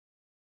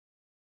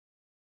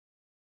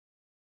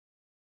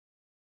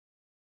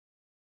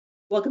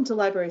Welcome to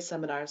Library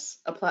Seminars,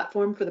 a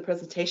platform for the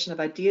presentation of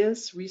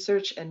ideas,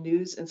 research, and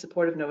news in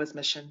support of NOAA's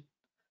mission.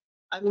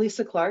 I'm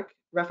Lisa Clark,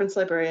 Reference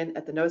Librarian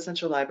at the NOAA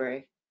Central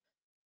Library.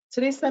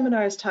 Today's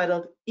seminar is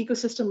titled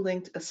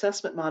Ecosystem-Linked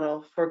Assessment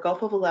Model for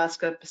Gulf of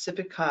Alaska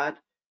Pacific Cod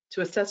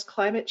to Assess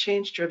Climate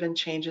Change-Driven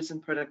Changes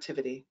in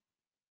Productivity.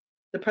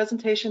 The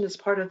presentation is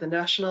part of the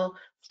National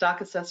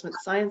Stock Assessment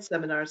Science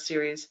Seminar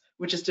Series,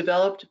 which is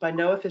developed by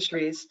NOAA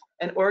Fisheries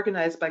and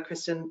organized by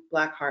Kristen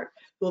Blackheart,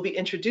 who will be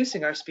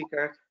introducing our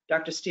speaker,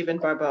 Dr. Stephen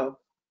Barbeaux.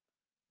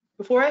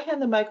 Before I hand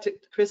the mic to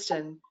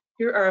Kristen,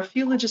 here are a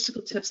few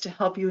logistical tips to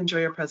help you enjoy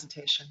your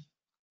presentation.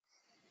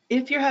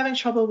 If you're having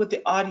trouble with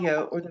the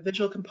audio or the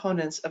visual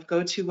components of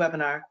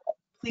GoToWebinar,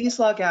 please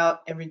log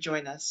out and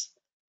rejoin us.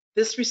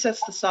 This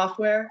resets the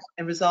software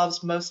and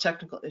resolves most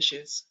technical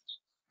issues.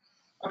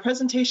 Our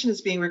presentation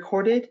is being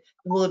recorded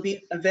and will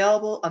be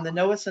available on the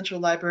NOAA Central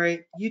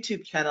Library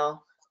YouTube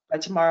channel by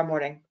tomorrow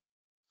morning.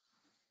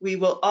 We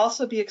will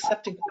also be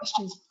accepting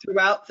questions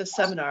throughout the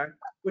seminar,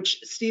 which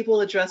Steve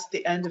will address at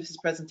the end of his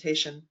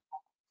presentation.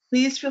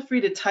 Please feel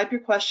free to type your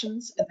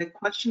questions in the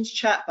questions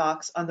chat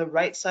box on the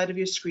right side of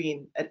your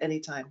screen at any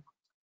time.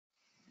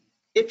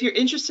 If you're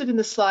interested in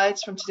the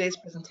slides from today's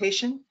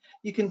presentation,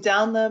 you can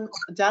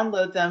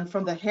download them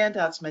from the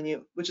handouts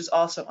menu, which is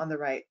also on the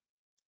right.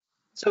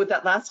 So with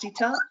that last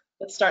detail,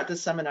 let's start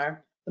this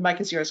seminar. The mic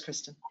is yours,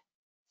 Kristen.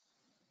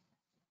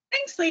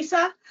 Thanks,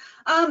 Lisa.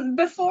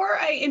 Before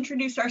I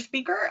introduce our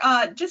speaker,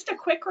 just a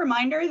quick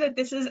reminder that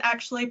this is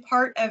actually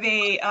part of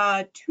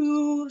a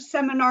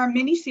two-seminar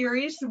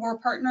mini-series. We're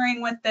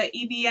partnering with the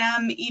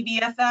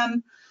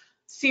EBM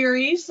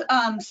series.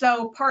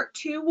 So part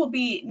 2 will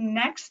be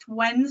next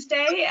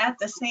Wednesday at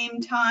the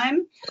same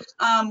time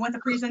with a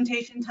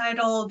presentation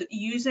titled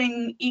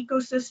Using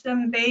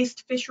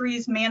Ecosystem-Based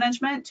Fisheries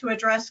Management to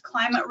Address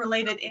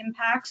Climate-Related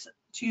Impacts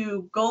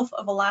to Gulf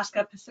of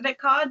Alaska Pacific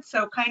Cod.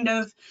 So kind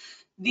of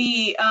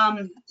the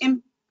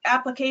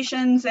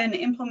applications and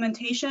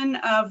implementation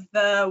of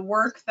the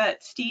work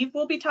that Steve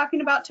will be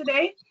talking about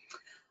today.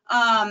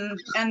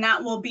 And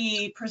that will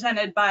be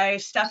presented by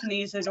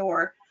Stephanie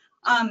Zador.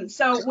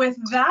 So with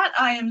that,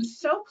 I am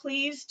so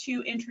pleased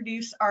to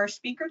introduce our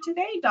speaker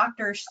today,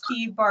 Dr.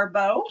 Steve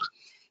Barbeaux.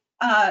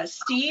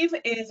 Steve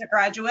is a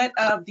graduate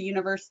of the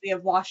University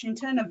of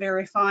Washington, a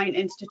very fine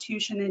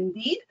institution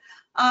indeed.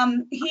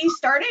 He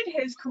started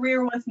his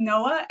career with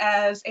NOAA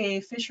as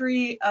a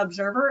fishery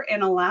observer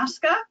in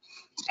Alaska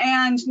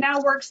and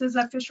now works as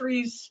a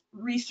fisheries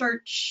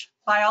research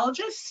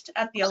biologist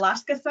at the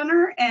Alaska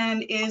Center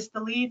and is the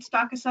lead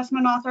stock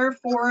assessment author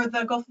for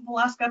the Gulf of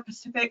Alaska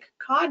Pacific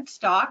Cod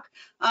stock,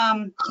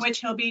 which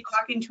he'll be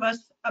talking to us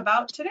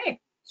about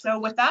today. So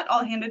with that,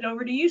 I'll hand it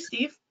over to you,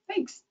 Steve.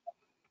 Thanks.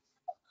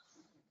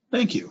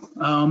 Thank you.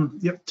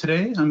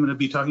 Today I'm going to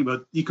be talking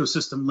about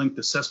ecosystem-linked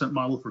assessment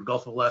model for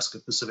Gulf of Alaska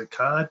Pacific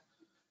Cod,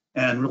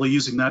 and really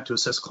using that to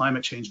assess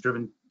climate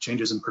change-driven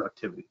changes in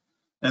productivity.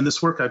 And this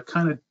work I've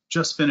kind of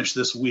just finished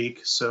this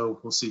week,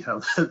 so we'll see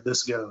how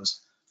this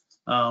goes.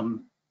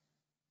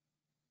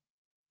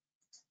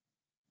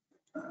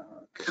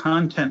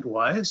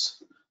 Content-wise,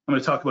 I'm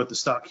going to talk about the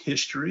stock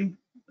history,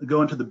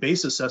 go into the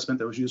base assessment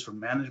that was used for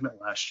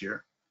management last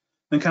year,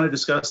 then kind of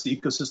discuss the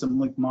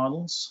ecosystem-linked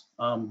models,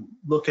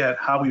 look at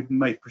how we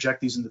might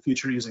project these in the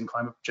future using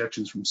climate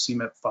projections from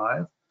CMEP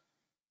 5,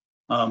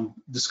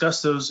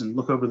 discuss those and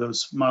look over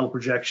those model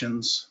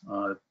projections,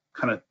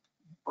 kind of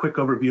quick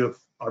overview of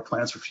our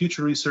plans for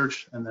future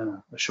research, and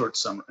then a short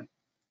summary.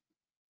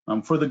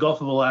 For the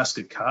Gulf of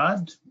Alaska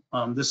cod,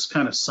 this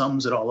kind of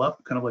sums it all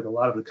up, kind of like a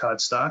lot of the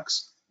cod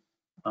stocks.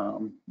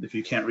 If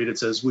you can't read it, it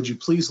says, would you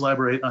please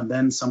elaborate on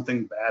then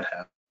something bad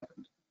happened?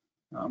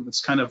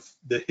 It's kind of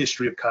the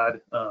history of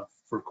cod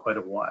for quite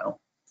a while.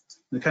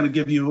 To kind of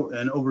give you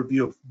an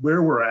overview of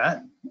where we're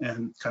at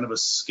and kind of a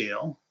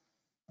scale.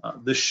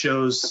 This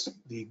shows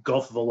the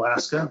Gulf of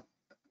Alaska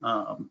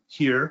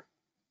here.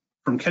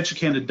 From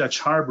Ketchikan to Dutch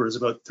Harbor is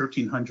about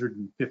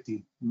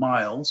 1,350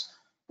 miles,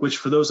 which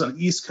for those on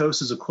the East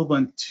Coast is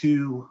equivalent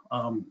to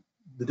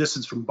the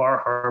distance from Bar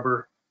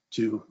Harbor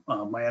to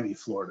Miami,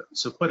 Florida.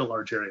 So quite a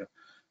large area.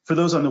 For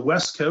those on the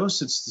West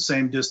Coast, it's the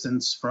same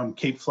distance from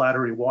Cape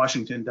Flattery,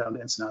 Washington, down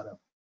to Ensenada,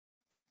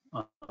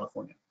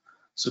 California.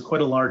 So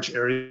quite a large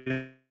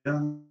area.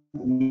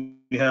 We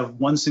have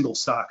one single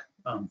stock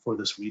for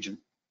this region.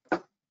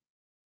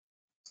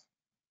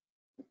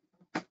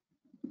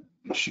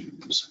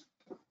 Issues.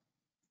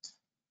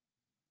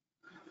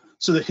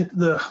 So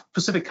the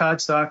Pacific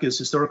cod stock is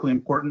historically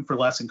important for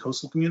Alaskan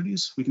coastal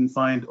communities. We can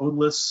find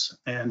otoliths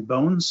and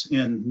bones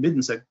in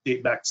middens that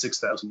date back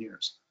 6,000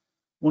 years.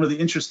 One of the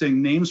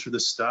interesting names for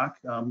this stock,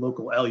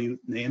 local Aleut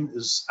name,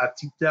 is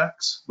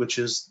Atipdax, which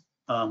is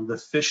the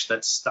fish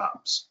that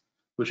stops,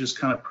 which is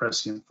kind of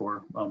prescient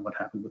for what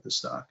happened with the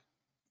stock.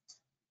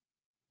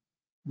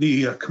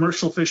 The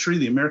commercial fishery,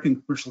 the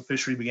American commercial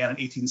fishery, began in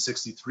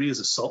 1863 as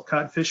a salt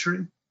cod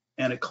fishery,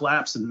 and it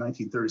collapsed in the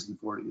 1930s and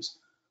 40s.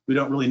 We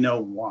don't really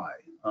know why.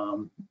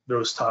 There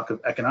was talk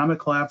of economic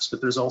collapse, but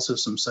there's also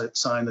some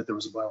sign that there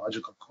was a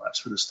biological collapse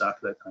for the stock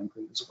at that time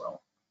period as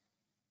well.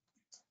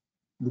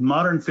 The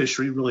modern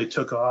fishery really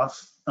took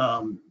off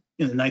in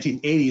the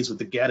 1980s with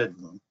the gadded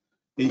bloom.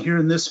 And here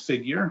in this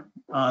figure,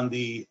 on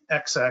the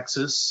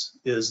x-axis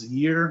is the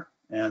year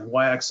and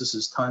y-axis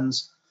is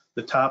tons,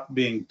 the top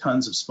being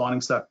tons of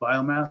spawning stock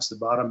biomass, the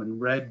bottom in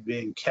red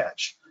being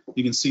catch.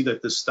 You can see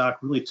that this stock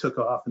really took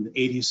off in the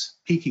 80s,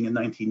 peaking in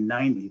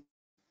 1990,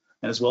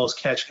 and as well as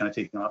catch kind of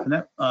taking off. And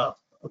that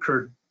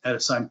occurred at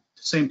a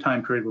same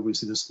time period where we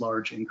see this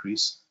large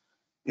increase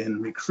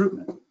in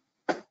recruitment.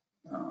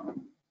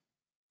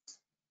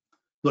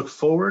 Look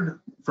forward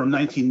from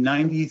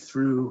 1990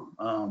 through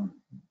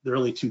the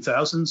early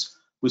 2000s,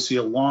 we see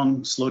a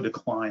long, slow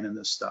decline in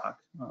this stock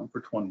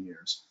for 20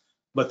 years.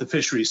 But the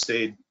fishery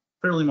stayed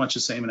fairly much the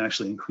same and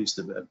actually increased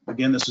a bit.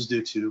 Again, this was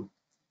due to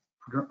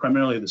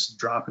primarily this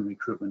drop in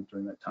recruitment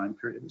during that time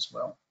period as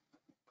well.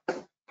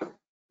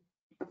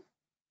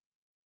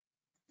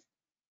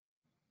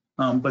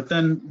 But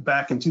then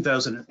back in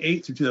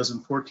 2008 through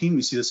 2014,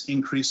 we see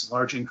this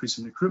large increase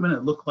in recruitment.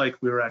 It looked like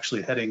we were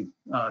actually heading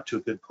to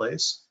a good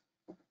place.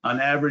 On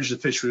average, the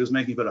fishery was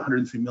making about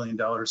 $103 million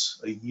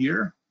a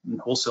year in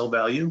wholesale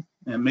value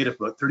and made up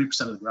about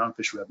 30% of the ground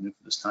fish revenue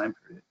for this time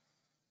period.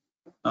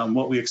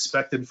 What we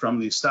expected from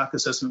the stock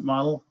assessment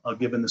model,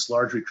 given this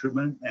large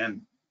recruitment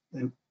and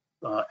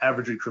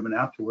average recruitment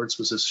afterwards,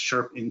 was this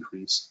sharp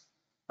increase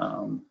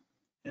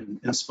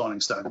in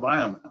spawning stock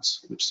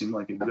biomass, which seemed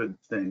like a good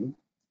thing.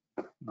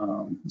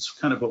 It's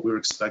kind of what we were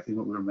expecting,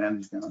 what we were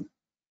managing on.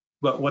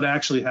 But what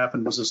actually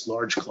happened was this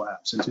large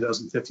collapse in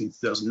 2015,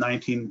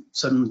 2019,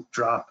 sudden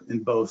drop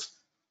in both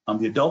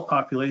the adult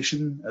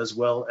population as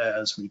well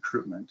as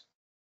recruitment.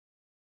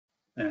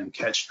 And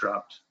catch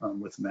dropped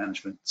with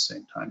management at the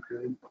same time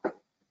period.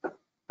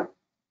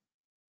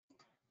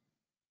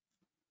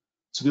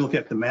 So if we look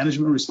at the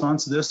management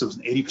response to this, there was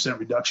an 80%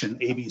 reduction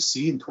in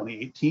ABC in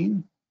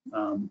 2018,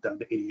 down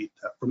to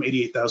from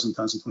 88,000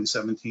 tons in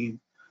 2017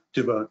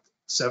 to about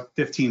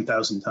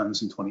 15,000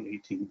 tons in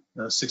 2018,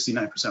 a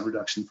 69%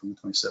 reduction from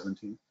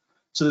 2017.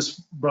 So this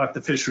brought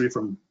the fishery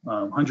from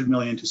 100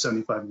 million to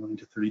 75 million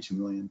to 32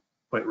 million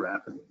quite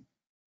rapidly.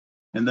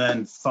 And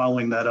then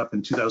following that up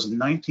in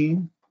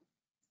 2019,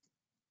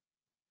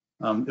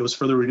 it was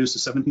further reduced to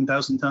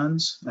 17,000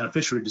 tons, and a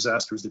fishery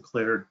disaster was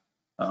declared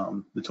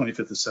the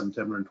 25th of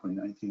September in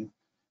 2019.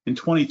 In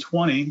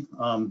 2020,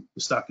 the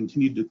stock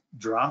continued to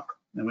drop,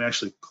 and we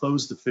actually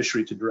closed the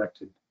fishery to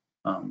directed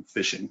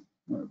fishing,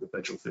 the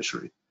federal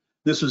fishery.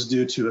 This was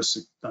due to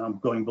us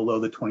going below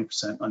the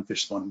 20%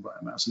 unfished spawning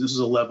biomass, and this is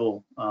a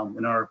level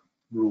in our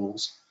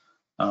rules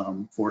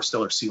for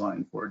stellar sea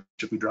lion forage.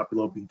 If we drop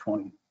below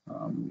B20,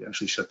 we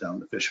actually shut down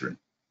the fishery.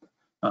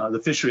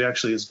 The fishery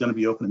actually is going to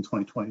be open in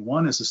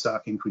 2021 as the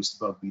stock increased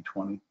above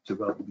B20 to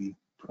about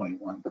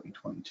B21,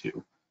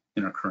 B22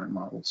 in our current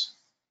models.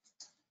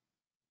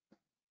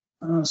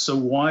 So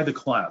why the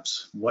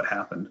collapse? What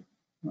happened?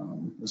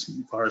 As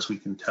far as we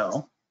can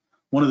tell,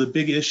 one of the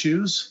big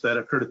issues that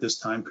occurred at this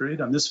time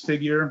period on this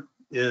figure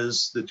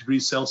is the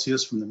degrees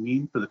Celsius from the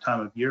mean for the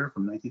time of year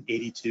from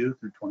 1982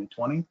 through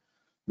 2020.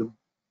 The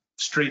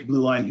straight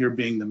blue line here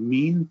being the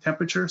mean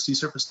temperature, sea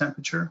surface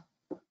temperature.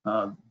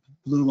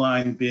 Blue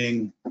line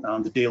being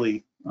the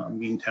daily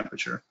mean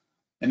temperature.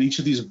 And each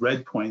of these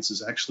red points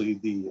is actually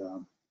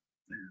the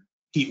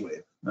heat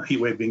wave. A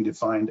heat wave being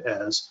defined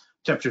as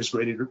temperatures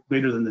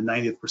greater than the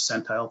 90th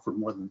percentile for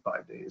more than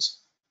 5 days.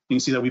 You can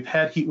see that we've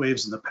had heat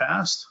waves in the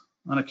past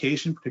on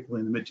occasion,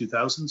 particularly in the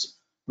mid-2000s,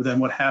 but then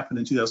what happened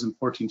in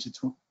 2014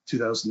 to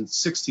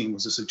 2016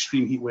 was this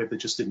extreme heat wave that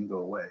just didn't go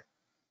away.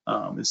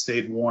 It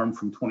stayed warm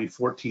from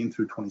 2014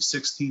 through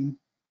 2016,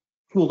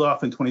 cooled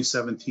off in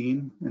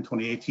 2017 and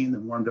 2018,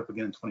 then warmed up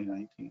again in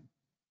 2019.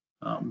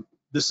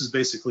 This is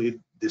basically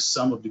the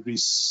sum of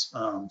degrees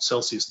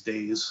Celsius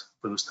days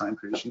for those time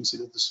periods. You can see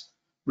that this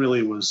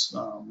really was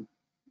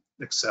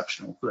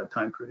exceptional for that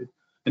time period.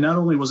 And not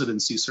only was it in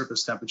sea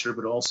surface temperature,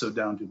 but also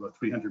down to about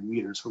 300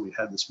 meters where we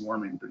had this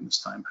warming during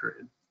this time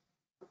period.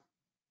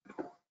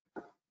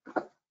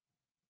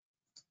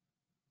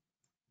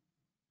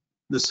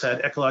 This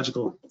had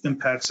ecological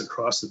impacts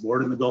across the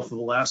board in the Gulf of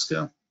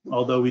Alaska.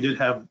 Although we did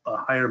have a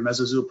higher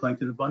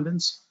mesozooplankton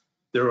abundance,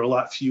 there were a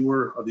lot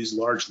fewer of these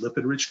large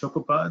lipid-rich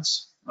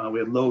copepods. We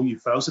had low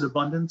euphausid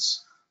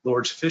abundance,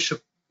 lower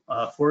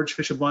forage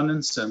fish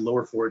abundance, and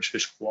lower forage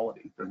fish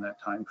quality during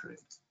that time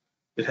period.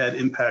 It had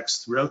impacts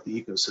throughout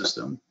the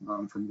ecosystem,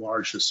 from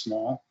large to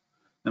small.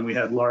 And we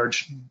had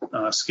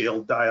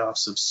large-scale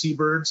die-offs of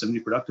seabirds and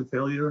reproductive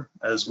failure,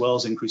 as well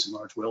as increase in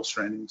large whale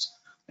strandings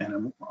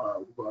and a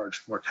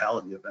large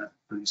mortality event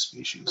for these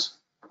species.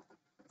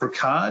 For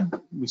cod,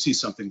 we see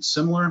something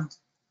similar.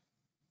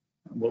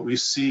 What we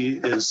see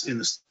is in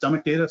the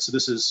stomach data, so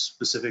this is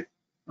specific,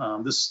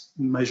 this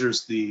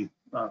measures the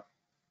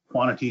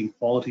quantity and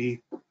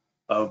quality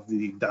of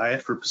the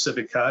diet for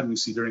Pacific cod. And we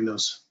see during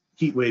those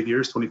heat wave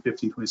years,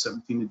 2015,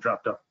 2017, it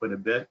dropped off quite a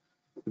bit.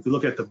 If we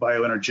look at the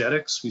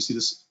bioenergetics, we see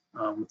this,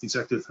 with these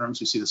ectotherms,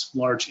 we see this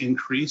large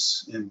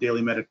increase in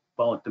daily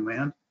metabolic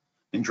demand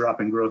and drop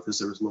in growth as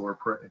there was lower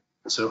prey.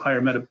 So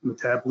higher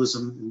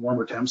metabolism and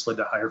warmer temps led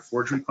to higher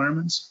forage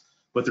requirements,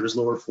 but there was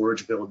lower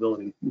forage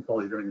availability and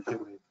quality during the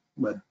heat wave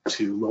led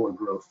to lower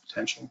growth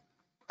potential.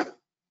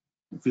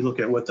 If we look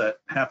at what that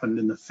happened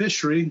in the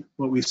fishery,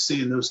 what we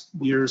see in those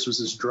years was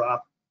this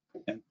drop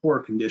and poor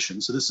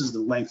conditions. So this is the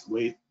length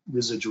weight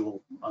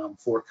residual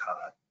for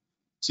cod.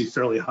 See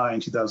fairly high in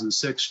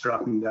 2006,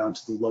 dropping down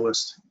to the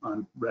lowest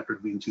on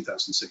record being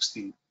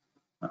 2016.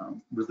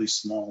 Really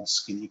small,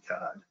 skinny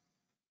cod.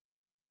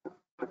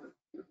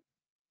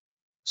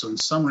 So in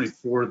summary,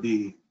 for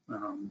the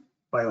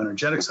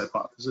bioenergetics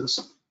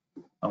hypothesis,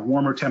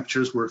 warmer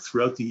temperatures were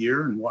throughout the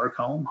year in water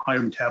column.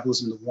 Higher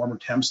metabolism of warmer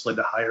temps led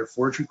to higher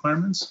forage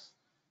requirements.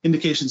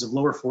 Indications of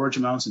lower forage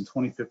amounts in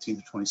 2015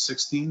 to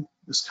 2016.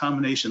 This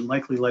combination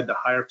likely led to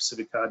higher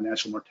Pacific cod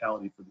natural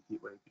mortality for the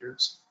heat wave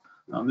years.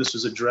 This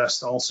was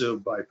addressed also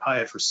by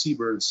Pyatt for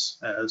seabirds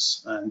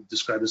as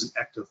described as an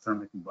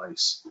ectothermic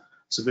vice.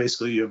 So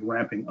basically you have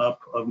ramping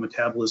up of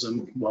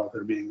metabolism while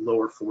there being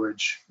lower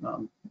forage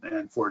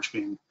and forage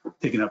being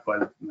taken up by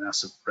the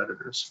massive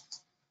predators.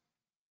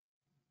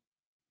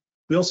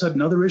 We also had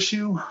another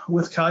issue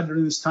with cod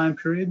during this time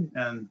period,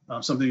 and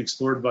something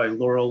explored by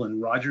Laurel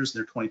and Rogers in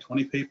their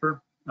 2020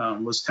 paper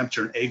was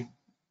temperature and egg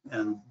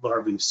and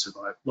larval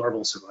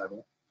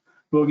survival.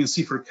 What we can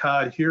see for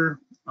cod here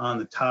on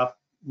the top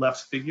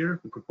left figure,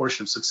 the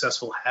proportion of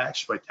successful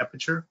hatch by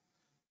temperature.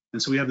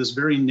 And so we have this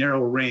very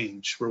narrow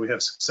range where we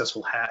have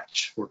successful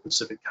hatch for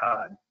Pacific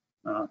cod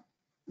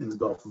in the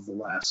Gulf of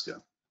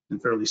Alaska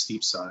and fairly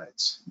steep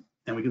sides.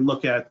 And we can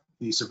look at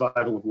the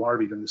survival of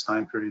larvae during this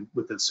time period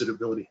with the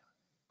suitability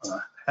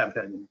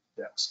habitat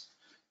index.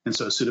 And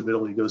so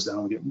suitability goes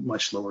down, we get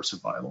much lower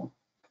survival.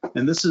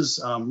 And this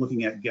is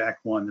looking at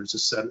GAC1.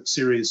 There's a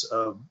series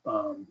of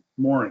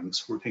moorings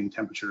for taking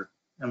temperature.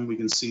 And we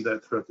can see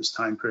that throughout this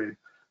time period,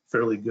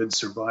 fairly good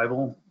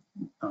survival,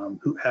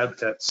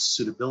 habitat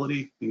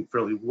suitability being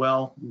fairly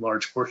well,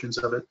 large portions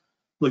of it.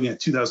 Looking at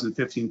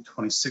 2015,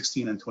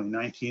 2016, and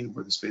 2019,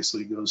 where this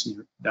basically goes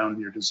down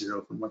near to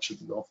zero for much of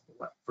the Gulf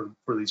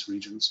for these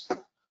regions.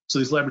 So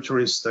these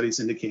laboratory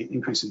studies indicate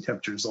increasing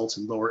temperature results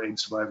in lower egg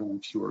survival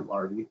and fewer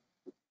larvae.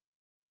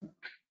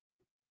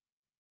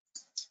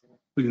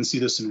 We can see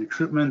this in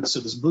recruitment.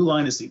 So this blue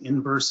line is the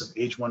inverse of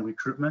age 1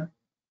 recruitment,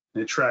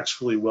 and it tracks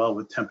really well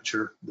with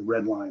temperature, the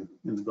red line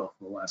in the Gulf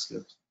of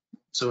Alaska.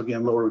 So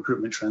again, lower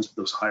recruitment trends with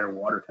those higher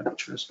water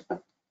temperatures.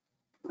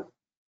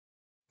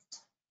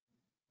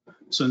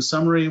 So in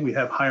summary, we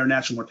have higher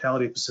natural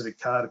mortality of Pacific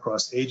cod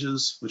across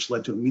ages, which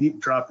led to immediate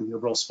drop in the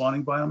overall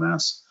spawning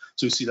biomass.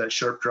 So we see that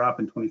sharp drop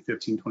in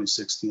 2015,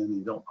 2016 in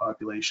the adult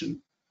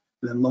population.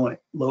 And then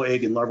low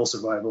egg and larval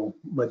survival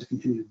led to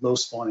continued low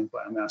spawning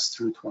biomass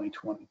through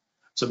 2020.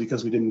 So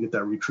because we didn't get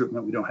that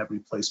recruitment, we don't have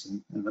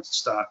replacement, and the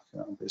stock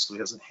basically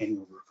has a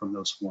hangover from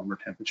those warmer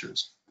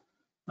temperatures.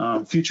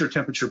 Future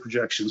temperature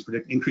projections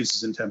predict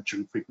increases in temperature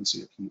and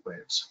frequency of heat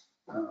waves.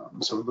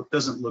 So it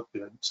doesn't look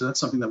good. So that's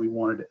something that we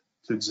wanted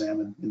to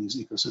examine in these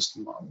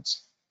ecosystem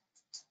models.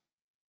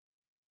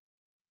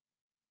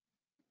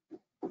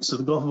 So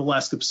the Gulf of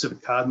Alaska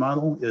Pacific cod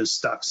model is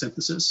stock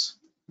synthesis.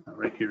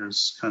 Right here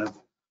is kind of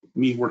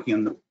me working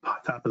on the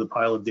top of the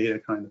pile of data,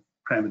 kind of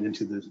cram it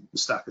into the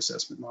stock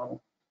assessment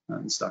model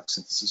and stock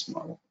synthesis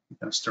model,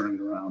 kind of stirring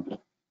it around,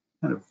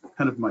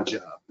 kind of my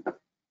job.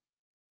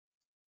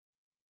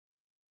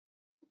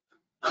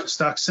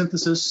 Stock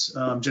synthesis,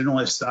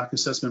 generalized stock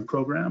assessment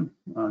program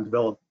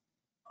developed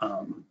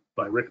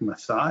by Rick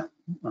Mathot.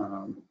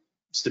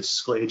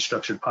 Statistical age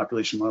structured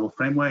population model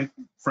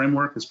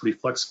framework is pretty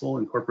flexible,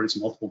 incorporates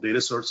multiple data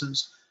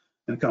sources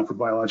and account for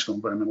biological and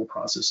environmental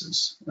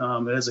processes.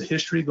 It has a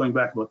history going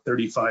back about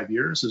 35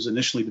 years. It was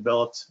initially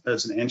developed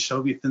as an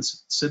anchovy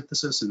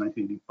synthesis in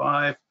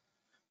 1985,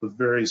 with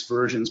various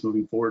versions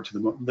moving forward to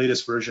the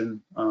latest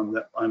version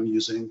that I'm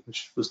using,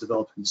 which was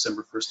developed in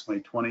December 1st,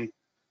 2020,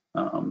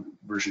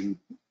 version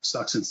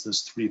stock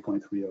synthesis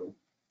 3.30.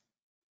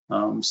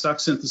 Stock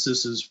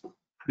synthesis is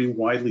pretty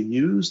widely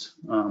used.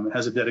 It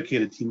has a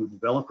dedicated team of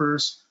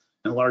developers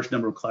and a large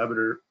number of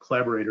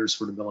collaborators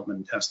for development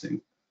and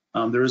testing.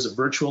 There is a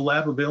virtual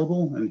lab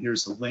available, and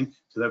here's the link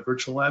to that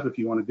virtual lab if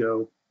you want to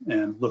go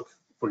and look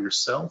for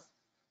yourself.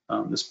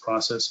 This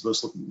process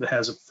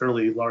has a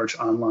fairly large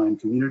online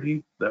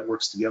community that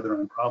works together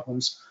on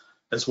problems,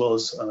 as well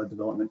as a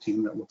development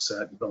team that looks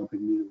at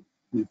developing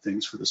new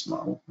things for this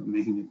model and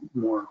making it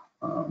more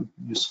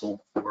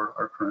useful for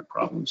our current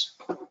problems.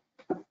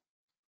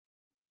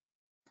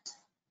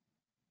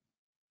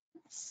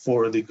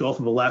 For the Gulf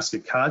of Alaska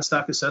cod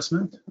stock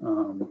assessment,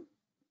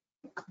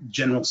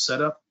 general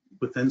setup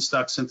within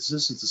stock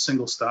synthesis, it's a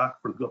single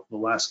stock for the Gulf of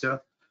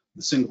Alaska,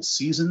 the single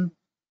season,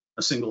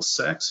 a single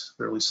sex,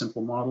 fairly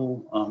simple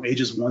model,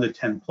 ages 1 to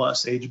 10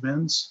 plus age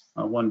bins,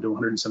 1 to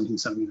 117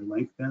 centimeter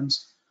length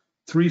bins,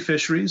 3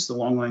 fisheries, the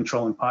longline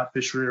trawl and pot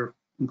fishery are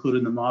included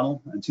in the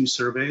model, and 2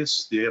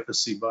 surveys, the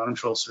AFSC bottom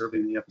trawl survey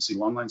and the AFSC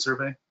longline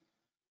survey.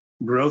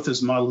 Growth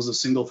is modeled as a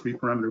single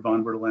 3-parameter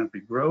von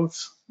Bertalanffy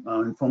growth,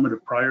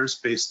 informative priors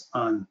based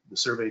on the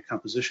survey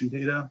composition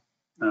data.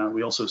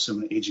 We also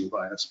assume an aging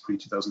bias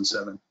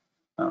pre-2007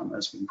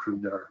 as we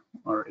improved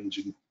our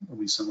aging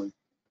recently.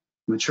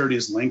 Maturity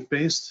is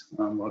length-based,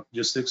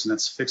 logistics, and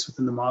that's fixed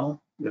within the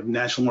model. We have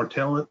natural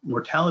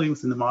mortality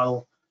within the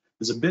model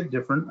is a bit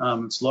different.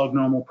 It's log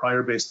normal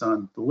prior based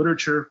on the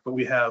literature, but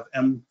we have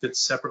M fits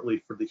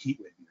separately for the heat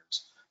wave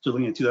years. So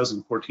looking at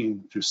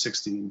 2014 through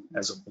 16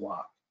 as a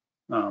block.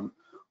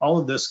 All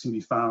of this can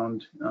be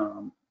found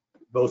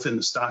both in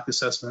the stock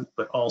assessment,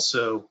 but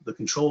also the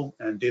control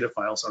and data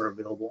files are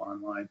available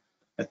online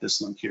at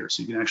this link here.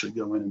 So you can actually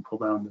go in and pull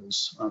down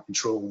those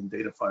control and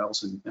data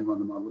files and run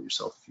the model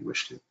yourself if you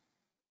wish to.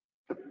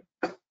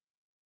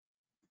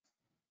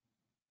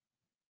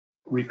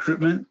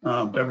 Recruitment,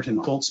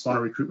 Beverton-Holt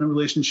spawner recruitment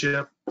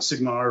relationship,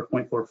 sigma R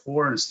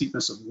 0.44 and a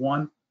steepness of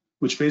 1,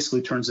 which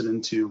basically turns it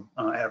into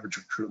average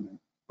recruitment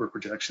for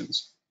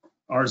projections.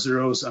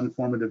 R0 is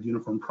uninformative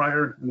uniform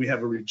prior, and we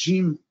have a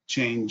regime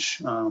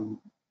change on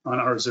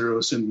R0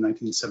 assumed in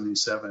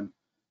 1977,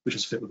 which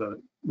is fit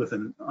with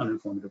an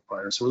uninformative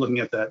prior. So we're looking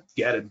at that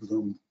gatted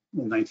bloom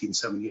in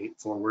 1978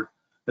 forward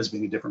as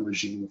being a different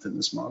regime within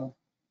this model.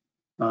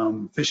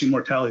 Fishing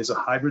mortality is a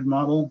hybrid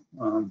model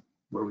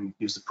where we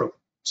use the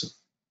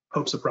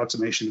Pope's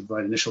approximation to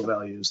provide initial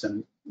values,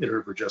 then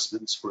iterative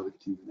adjustments for the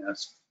continued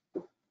nest.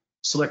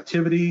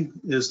 Selectivity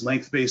is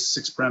length-based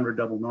 6-parameter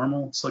double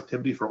normal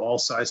selectivity for all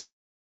size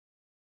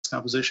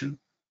composition.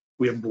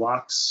 We have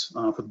blocks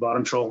for the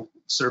bottom troll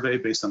survey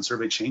based on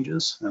survey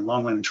changes, and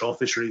longline and troll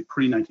fishery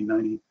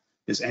pre-1990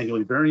 is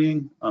annually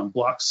varying.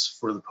 Blocks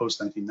for the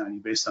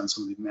post-1990 based on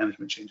some of the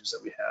management changes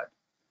that we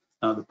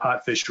had. The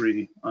pot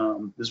fishery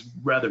is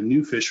rather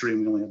new fishery,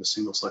 and we only have a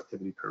single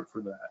selectivity curve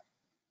for that.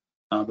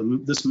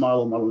 This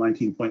model, model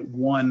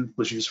 19.1,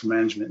 was used for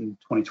management in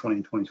 2020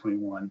 and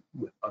 2021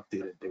 with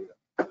updated data.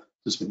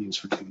 This has been used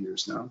for 2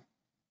 years now.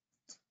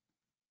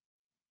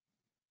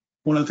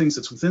 One of the things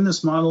that's within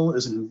this model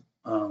is an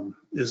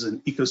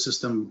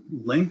ecosystem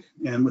link,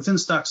 and within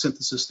stock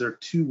synthesis, there are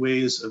 2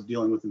 ways of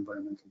dealing with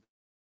environmental.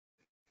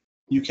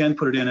 You can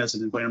put it in as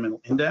an environmental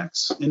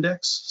index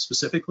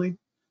specifically.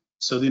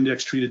 So the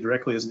index treated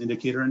directly as an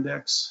indicator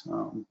index.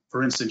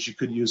 For instance, you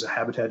could use a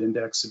habitat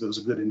index if it was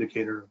a good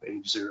indicator of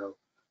age 0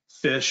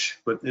 fish,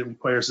 but it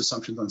requires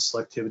assumptions on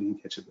selectivity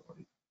and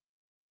catchability.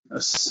 A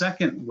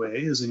second way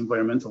is an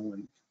environmental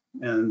link,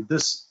 and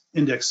this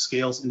index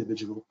scales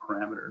individual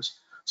parameters.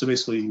 So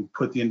basically, you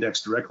put the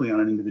index directly on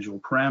an individual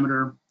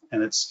parameter,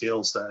 and it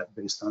scales that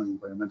based on the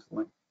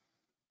environmental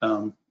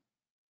link.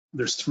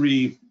 There's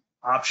 3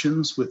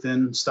 options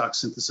within stock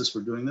synthesis for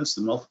doing this: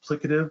 the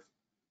multiplicative,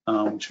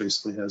 which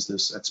basically has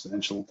this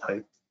exponential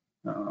type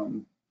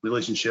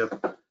relationship,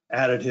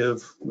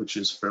 additive, which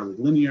is fairly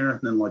linear,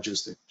 and then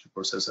logistic, which of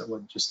course has that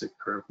logistic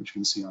curve, which you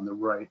can see on the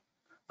right.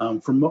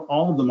 From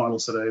all of the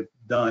models that I've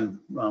done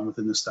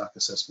within the stock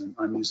assessment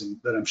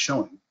I'm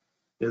showing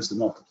is the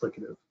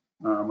multiplicative.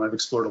 I've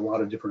explored a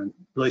lot of different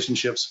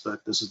relationships,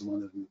 but this is the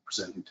one that I'm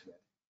presenting today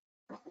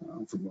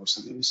for most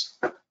of these.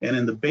 And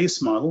in the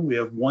base model, we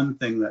have one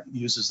thing that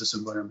uses this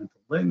environmental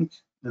link,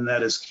 and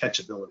that is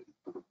catchability.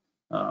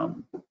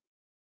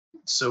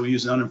 So we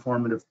use an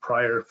uninformative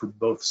prior for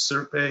both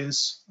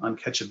surveys on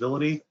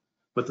catchability,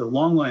 but the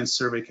longline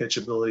survey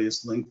catchability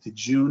is linked to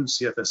June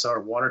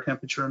CFSR water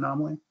temperature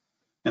anomaly,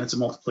 and it's a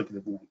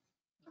multiplicative link.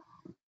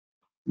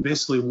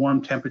 Basically,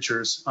 warm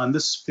temperatures. On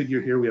this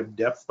figure here, we have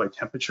depth by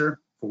temperature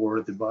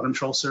for the bottom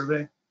troll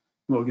survey.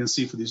 What we can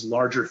see for these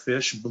larger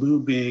fish, blue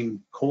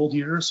being cold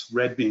years,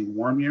 red being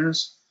warm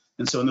years.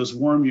 And so in those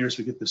warm years,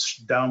 we get this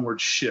downward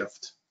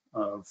shift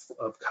of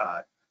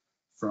cod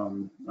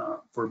from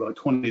for about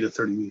 20 to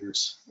 30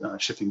 meters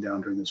shifting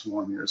down during those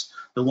warm years.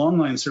 The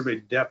longline survey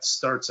depth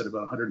starts at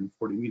about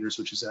 140 meters,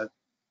 which is at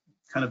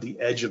kind of the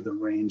edge of the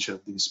range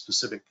of the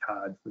specific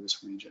cod for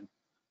this region.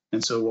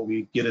 And so what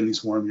we get in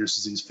these warm years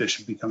is these fish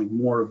becoming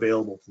more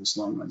available for this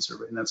longline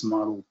survey, and that's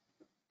modeled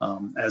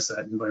as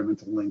that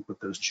environmental link with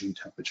those June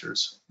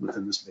temperatures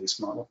within this base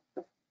model.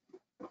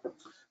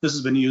 This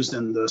has been used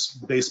in this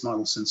base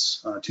model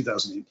since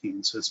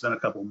 2018, so it's been a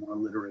couple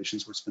more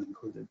iterations where it's been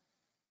included.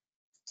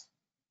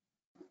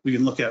 We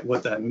can look at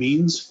what that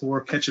means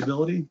for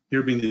catchability,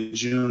 here being the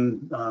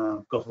June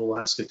Gulf of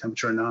Alaska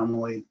temperature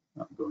anomaly,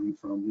 going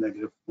from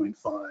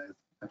 -0.5,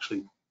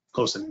 actually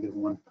close to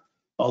 -1,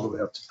 all the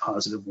way up to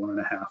positive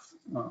 1.5.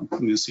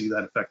 You can see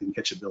that affecting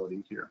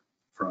catchability here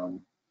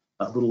from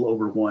a little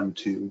over 1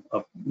 to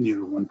up near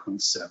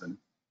 1.7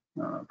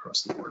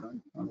 across the board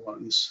on a lot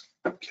of these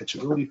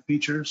catchability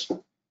features.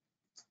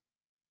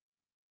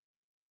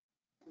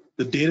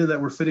 The data that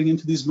we're fitting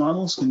into these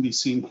models can be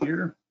seen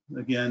here.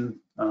 Again,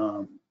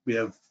 we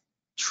have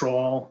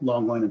trawl,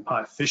 longline, and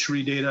pot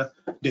fishery data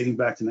dating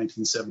back to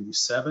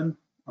 1977.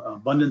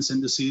 Abundance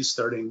indices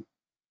starting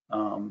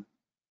in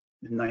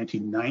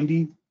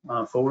 1990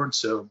 forward.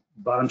 So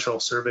bottom trawl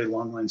survey,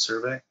 longline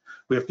survey.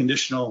 We have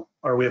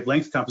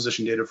length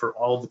composition data for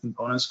all of the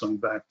components going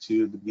back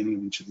to the beginning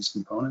of each of these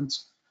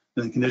components.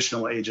 And then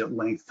conditional age at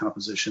length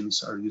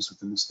compositions are used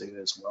within this data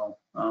as well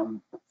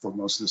for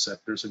most of the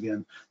sectors.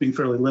 Again, being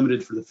fairly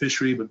limited for the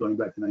fishery, but going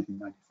back to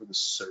 1990 for the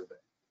survey.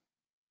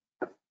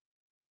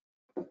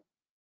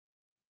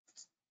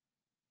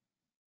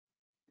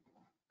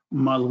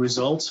 Model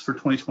results for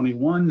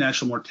 2021,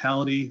 national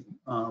mortality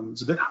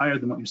is a bit higher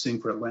than what you're seeing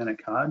for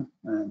Atlantic cod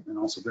and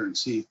also Bering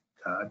Sea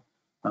cod,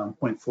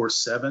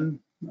 0.47,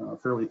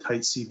 fairly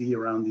tight CV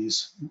around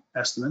these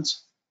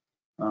estimates.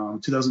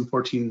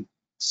 2014-16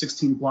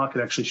 block,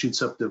 it actually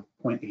shoots up to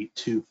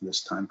 0.82 for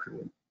this time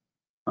period.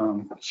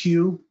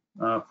 Q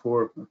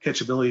for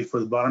catchability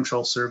for the bottom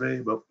trawl survey,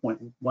 about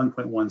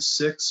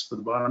 1.16 for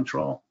the bottom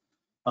trawl.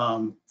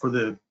 For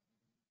the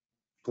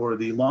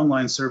long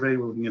line survey,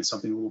 we're looking at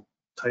something a little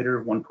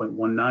tighter,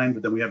 1.19,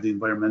 but then we have the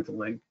environmental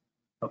link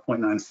of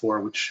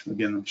 0.94, which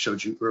again I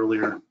showed you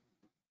earlier.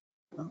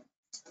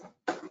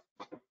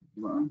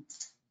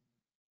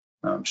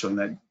 Showing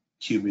that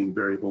Q being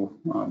variable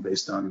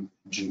based on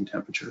June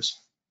temperatures.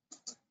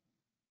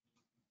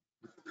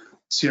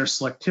 See our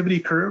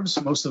selectivity curves,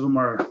 most of them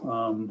are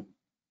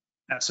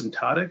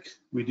asymptotic.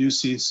 We do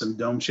see some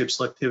dome-shaped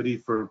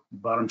selectivity for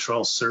bottom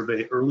trawl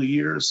survey early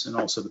years and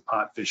also the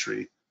pot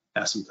fishery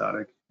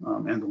asymptotic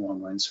and the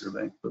long line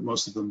survey, but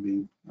most of them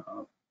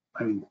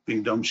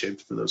being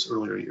dome-shaped for those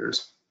earlier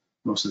years,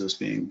 most of those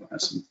being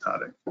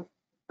asymptotic.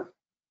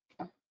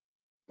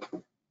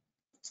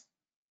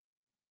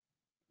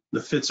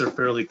 The fits are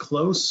fairly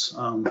close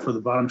for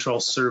the bottom trawl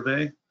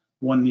survey.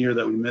 One year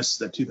that we missed,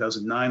 that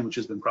 2009, which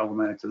has been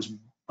problematic. There's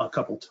a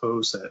couple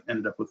tows that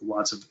ended up with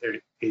lots of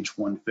age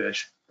 1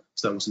 fish,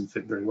 so that wasn't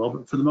fit very well.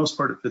 But for the most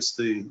part, it fits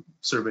the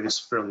surveys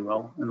fairly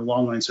well, and the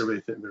long line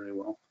survey fit very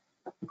well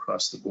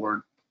across the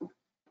board.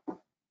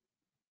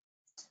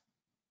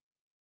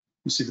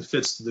 You see the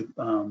fits to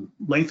the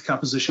length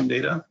composition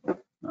data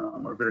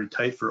are very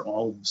tight for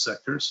all of the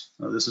sectors.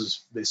 This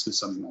is basically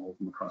something all of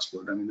them across the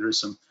board. I mean, there is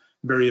some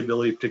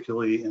variability,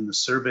 particularly in the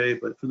survey,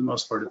 but for the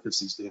most part, it fits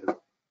these data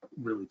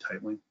really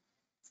tightly.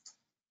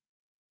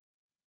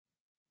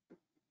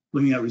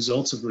 Looking at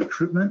results of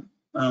recruitment,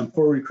 4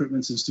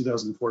 recruitments since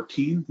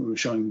 2014. We were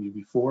showing you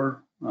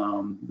before.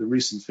 The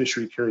recent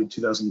fishery carried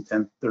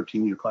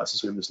 2010-13 year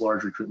classes. We have this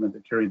large recruitment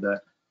that carried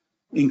that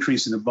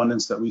increase in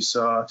abundance that we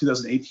saw.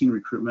 2018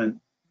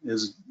 recruitment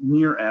is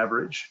near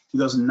average.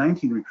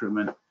 2019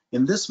 recruitment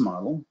in this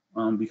model,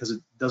 because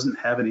it doesn't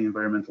have any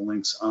environmental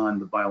links on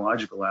the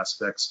biological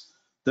aspects,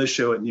 does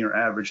show it near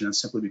average, and it's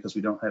simply because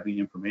we don't have any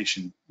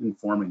information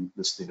informing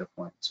this data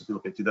point. So if you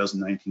look at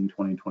 2019,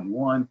 20,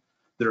 21,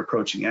 they're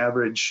approaching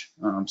average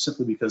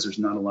simply because there's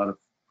not a lot of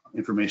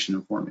information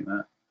informing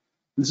that.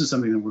 This is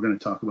something that we're going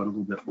to talk about a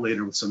little bit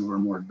later with some of our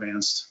more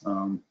advanced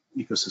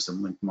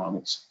ecosystem linked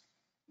models.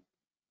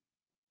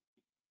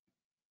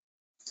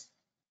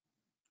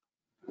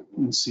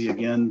 You can see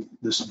again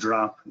this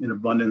drop in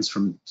abundance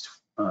from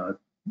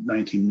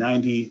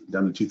 1990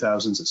 down to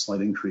 2000s, a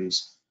slight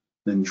increase,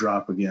 then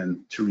drop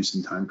again to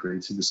recent time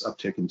periods. See this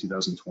uptick in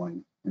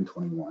 2020 and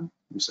 21.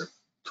 We start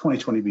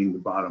 2020 being the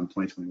bottom,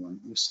 2021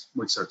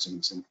 we start seeing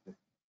this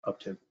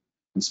uptick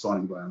in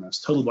spawning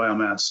biomass. Total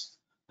biomass,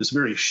 this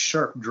very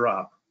sharp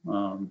drop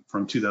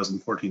from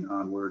 2014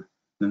 onward,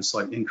 then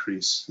slight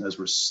increase as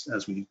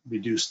we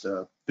reduced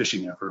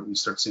fishing effort. We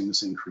start seeing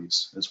this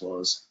increase as well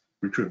as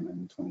recruitment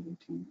in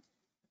 2018.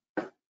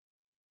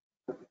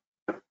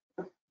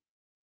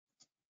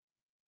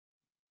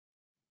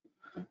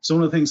 So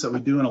one of the things that we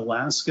do in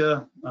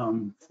Alaska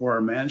for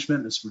our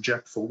management is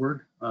project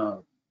forward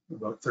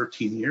about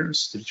 13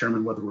 years to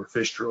determine whether we're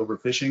fished or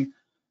overfishing.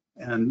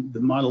 And the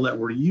model that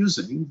we're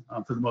using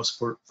for the most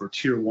part for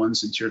tier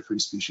 1s and tier 3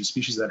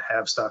 species that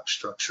have stock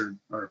structured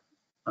or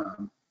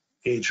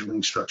age or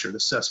link structured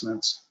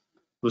assessments,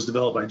 was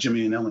developed by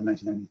Jimmy and Ellen in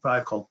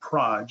 1995 called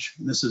PROJ.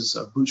 And this is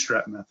a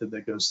bootstrap method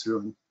that goes through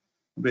and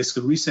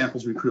basically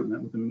resamples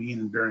recruitment with a mean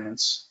and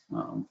variance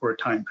for a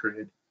time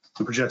period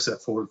and projects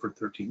that forward for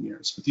 13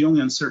 years. But the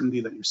only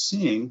uncertainty that you're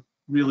seeing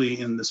really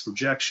in this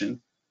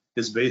projection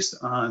is based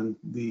on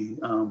the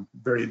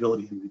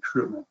variability in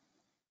recruitment.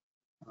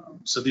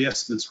 So the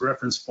estimates,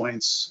 reference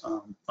points,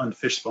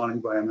 unfished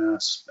spawning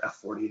biomass,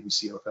 F40,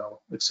 ABC, OFL,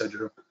 et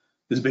cetera,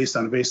 is based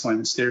on a baseline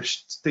and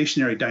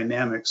stationary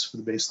dynamics for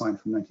the baseline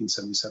from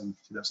 1977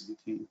 to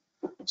 2018.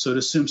 So it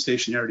assumes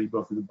stationarity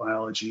both in the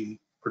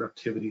biology,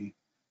 productivity,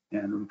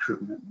 and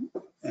recruitment,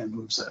 and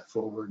moves that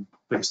forward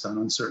based on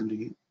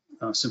uncertainty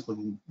simply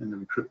in the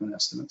recruitment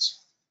estimates.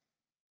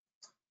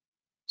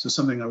 So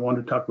something I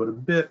wanted to talk about a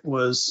bit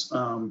was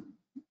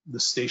the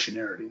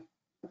stationarity.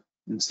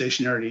 And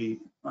stationarity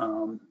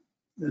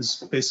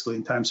is basically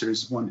in time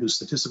series one whose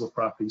statistical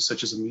properties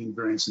such as a mean,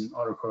 variance, and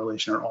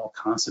autocorrelation are all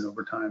constant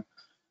over time.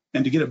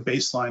 And to get a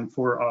baseline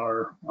for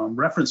our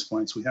reference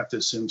points, we have to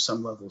assume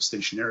some level of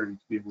stationarity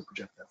to be able to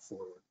project that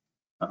forward.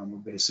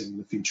 We're basing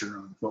the future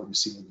on what we've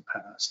seen in the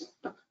past.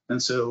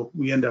 And so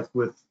we end up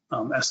with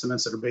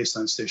estimates that are based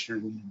on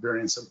stationary mean and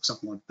variance that look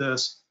something like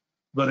this.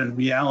 But in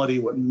reality,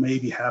 what may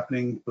be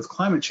happening with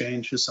climate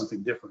change is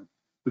something different.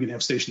 We can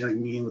have stationary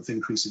mean with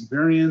increasing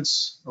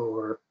variance,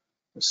 or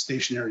a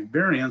stationary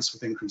variance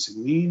with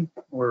increasing mean,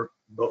 or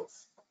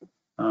both.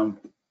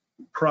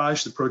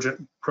 PROJ,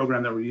 the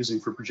program that we're using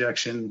for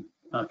projection,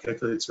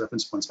 calculates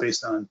reference points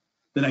based on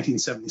the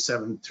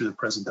 1977 through the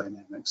present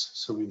dynamics.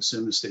 So we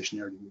assume the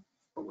stationarity moving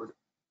forward.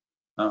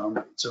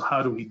 So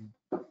how do we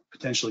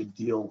potentially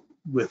deal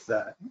with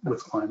that,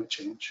 with climate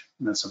change.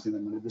 And that's something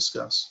I'm going to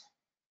discuss.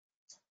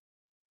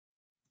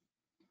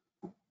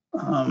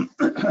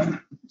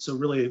 So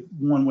really,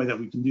 one way that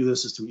we can do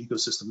this is through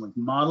ecosystem-linked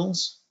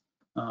models.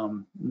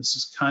 This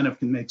is kind of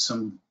can make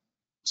some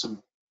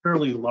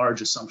fairly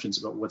large assumptions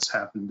about what's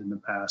happened in the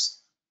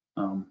past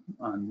on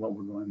what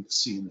we're going to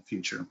see in the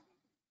future.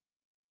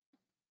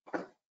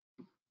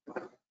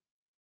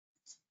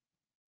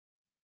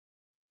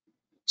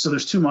 So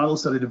there's two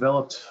models that I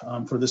developed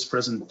for this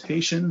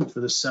presentation, for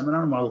this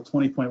seminar, model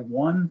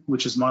 20.1,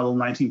 which is model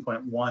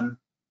 19.1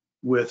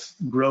 with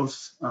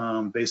growth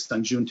based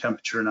on June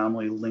temperature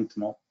anomaly linked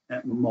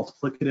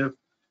multiplicative,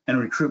 and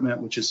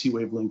recruitment, which is heat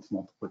wave linked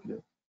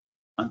multiplicative.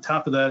 On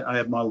top of that, I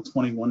have model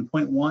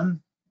 21.1,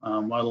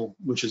 model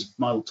which is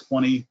model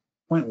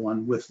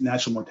 20.1 with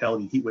natural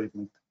mortality heat wave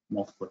linked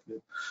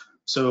multiplicative.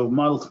 So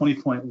model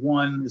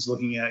 20.1 is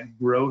looking at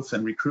growth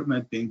and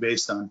recruitment being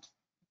based on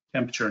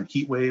temperature and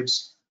heat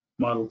waves.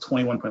 Model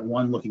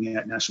 21.1 looking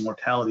at natural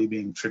mortality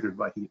being triggered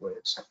by heat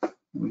waves.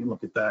 We can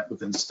look at that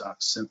within stock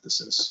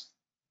synthesis.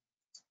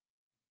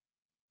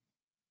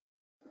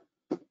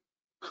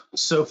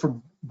 So for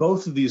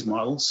both of these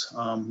models,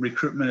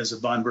 recruitment is a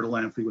von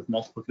Bertalanffy with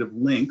multiplicative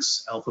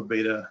links, alpha,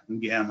 beta,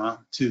 and gamma,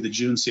 to the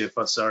June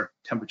CFSR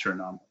temperature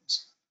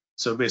anomalies.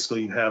 So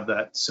basically you have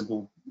that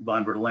simple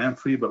von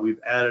Bertalanffy, but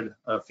we've added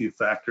a few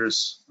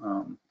factors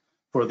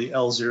for the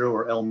L0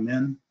 or L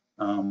min.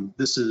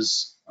 This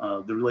is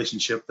the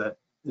relationship that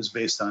is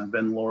based on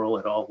Ben Laurel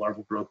et al.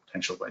 Larval growth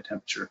potential by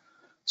temperature.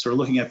 So we're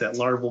looking at that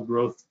larval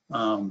growth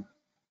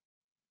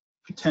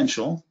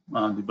potential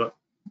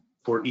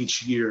for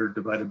each year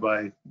divided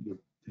by the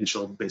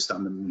potential based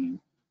on the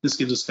mean. This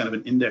gives us kind of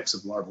an index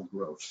of larval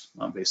growth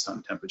based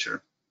on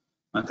temperature.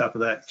 On top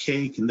of that,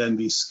 K can then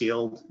be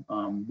scaled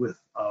with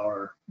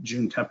our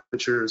June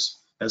temperatures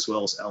as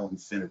well as L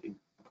infinity.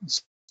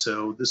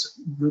 So this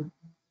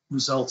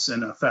results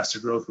in a faster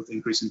growth with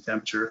increasing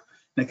temperature,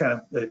 and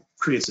it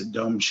creates a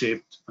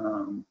dome-shaped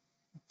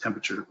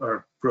temperature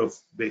or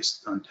growth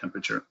based on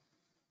temperature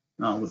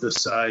with a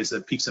size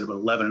that peaks at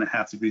about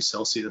 11.5 degrees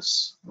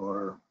Celsius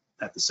or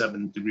at the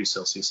 7 degrees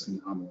Celsius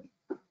anomaly.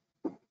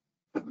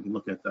 We can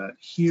look at that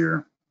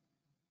here.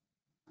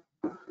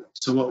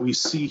 So what we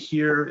see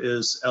here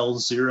is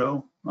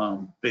L0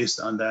 based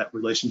on that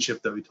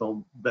relationship that we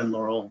told Ben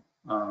Laurel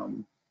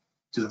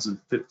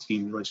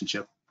 2015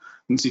 relationship.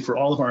 You can see for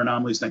all of our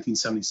anomalies,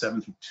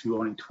 1977 through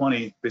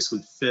 2020,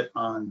 basically fit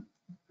on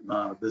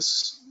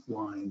this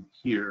line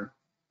here.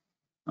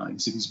 You can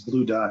see these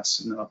blue dots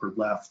in the upper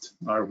left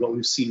are what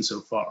we've seen so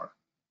far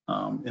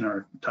in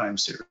our time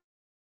series.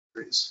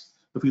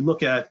 If we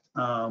look at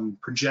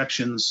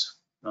projections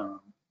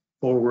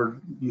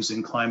forward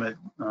using climate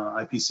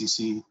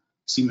IPCC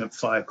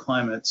CMIP5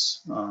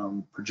 climates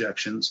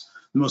projections,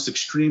 the most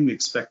extreme we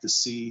expect to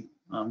see,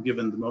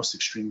 given the most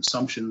extreme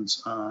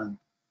assumptions on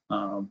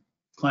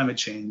climate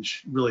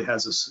change, really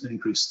has us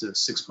increase to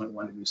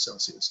 6.1 degrees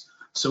Celsius.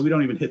 So we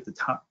don't even hit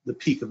the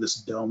peak of this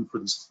dome for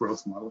this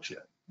growth models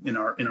yet in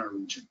our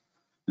region,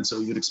 and so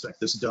you'd expect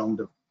this dome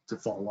to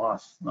fall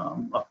off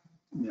up,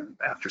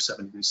 after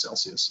 7 degrees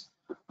Celsius.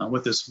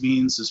 What this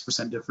means is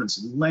percent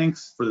difference in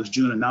length for those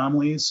June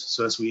anomalies.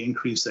 So as we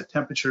increase that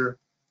temperature,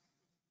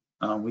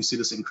 we see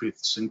this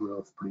increase in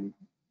growth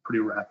pretty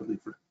rapidly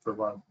for a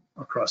lot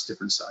across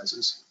different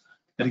sizes.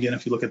 And again,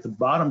 if you look at the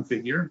bottom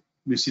figure,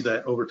 we see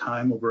that over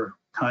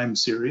time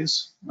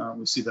series,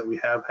 we see that we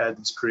have had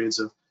these periods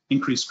of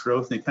increased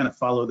growth, and they kind of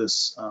follow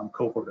this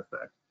cohort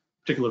effect.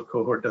 A particular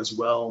cohort does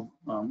well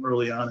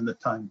early on in the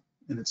time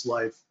in its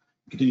life,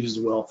 continues to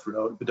do well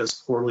throughout. If it does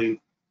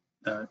poorly,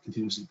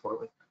 continues to do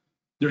poorly.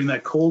 During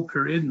that cold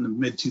period in the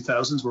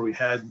mid-2000s, where we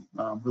had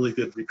really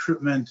good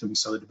recruitment and we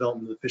saw the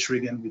development of the fishery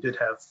again, we did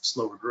have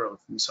slower growth,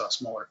 and we saw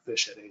smaller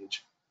fish at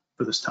age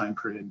for this time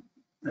period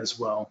as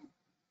well.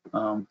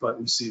 But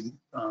we see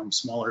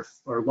smaller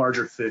or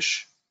larger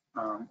fish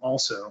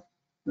also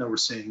that we're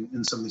seeing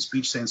in some of these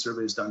beach sand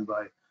surveys done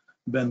by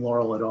Ben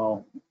Laurel et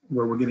al.,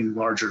 where we're getting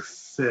larger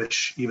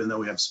fish even though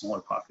we have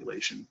smaller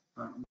population.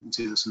 You can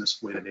see this in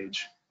this weighted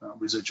age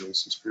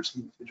residuals, these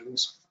Pearson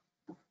residuals.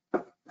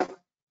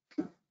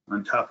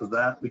 On top of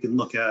that, we can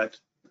look at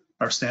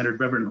our standard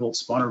Beverton-Holt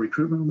spawner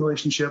recruitment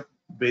relationship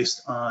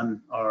based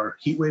on our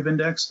heat wave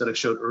index that I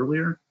showed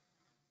earlier.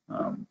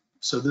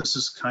 So this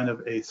is kind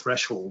of a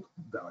threshold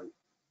value.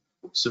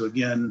 So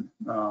again,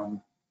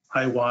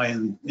 high Y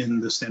in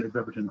the standard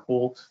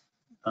Beverton-Holt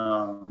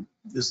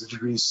is the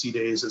degrees C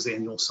days as the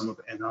annual sum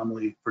of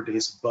anomaly for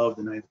days above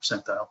the 90th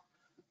percentile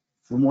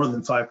for more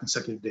than 5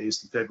 consecutive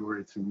days in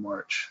February through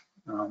March,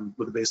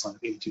 with a baseline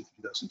of 82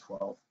 through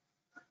 2012.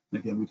 And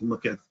again, we can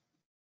look at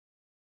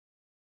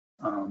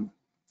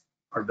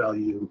our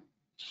value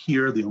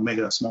here, the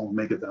omega, small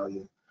omega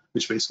value,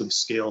 which basically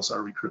scales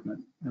our recruitment.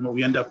 And what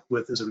we end up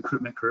with is a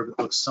recruitment curve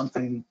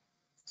that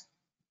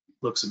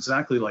looks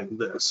exactly like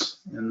this.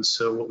 And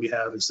so what we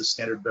have is the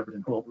standard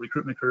Beverton-Holt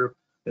recruitment curve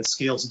that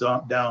scales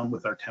down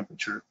with our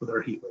temperature, with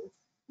our heat wave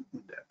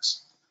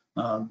index.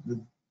 The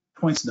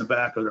points in the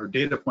back are our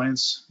data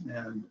points,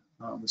 and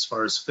as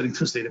far as fitting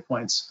those data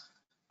points,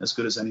 as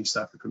good as any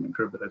stock recruitment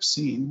curve that I've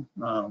seen.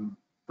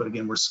 But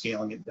again, we're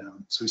scaling it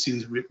down. So we see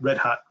these red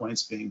hot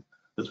points being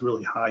those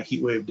really high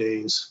heat wave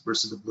days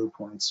versus the blue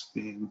points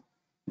being,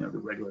 you know, the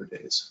regular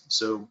days.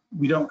 So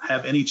we don't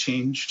have any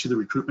change to the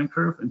recruitment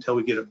curve until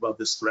we get above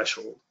this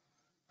threshold,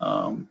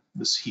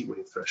 this heat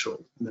wave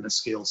threshold, and then it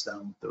scales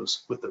down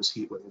with those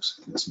heat waves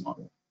in this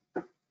model.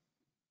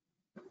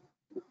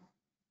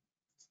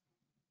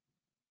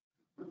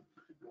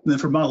 And then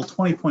for model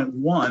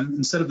 20.1,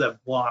 instead of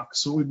that block,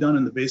 so what we've done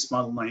in the base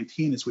model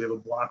 19 is we have a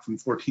block from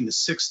 14 to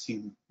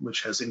 16,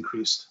 which has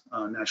increased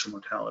natural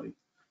mortality.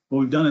 What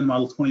we've done in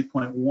model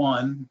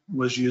 20.1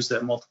 was use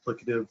that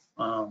multiplicative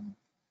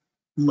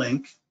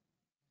link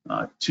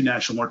to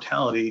natural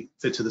mortality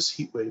fit to this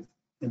heat wave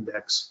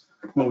index.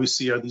 What we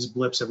see are these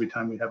blips every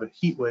time we have a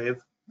heat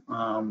wave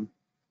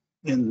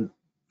in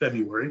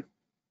February.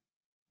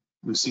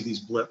 We see these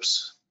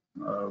blips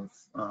of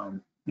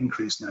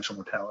increased natural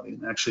mortality,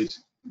 and actually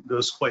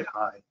goes quite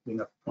high, being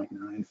up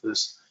 0.9 for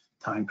this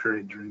time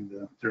period during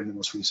the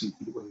most recent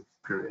heat wave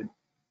period.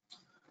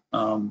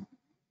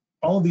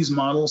 All of these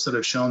models that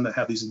I've shown that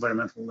have these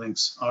environmental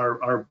links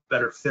are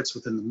better fits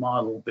within the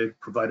model. They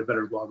provide a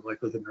better log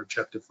likelihood, and their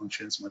objective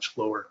function is much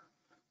lower.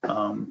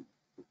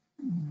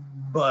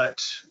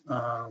 But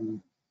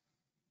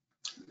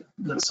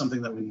that's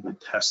something that we need to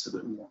test a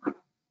bit more.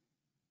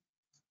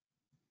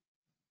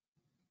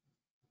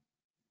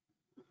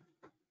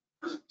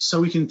 So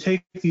we can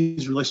take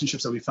these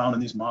relationships that we found in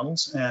these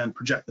models and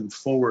project them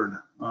forward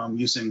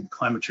using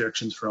climate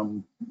projections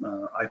from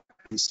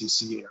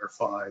IPCC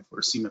R5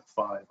 or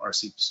CMIP5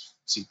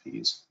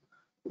 RCPs.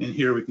 And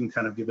here we can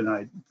kind of give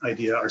an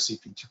idea,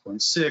 RCP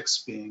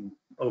 2.6 being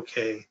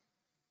okay,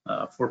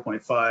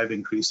 4.5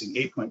 increasing,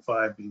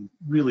 8.5 being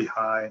really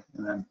high,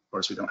 and then of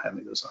course we don't have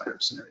any of those higher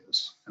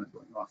scenarios kind of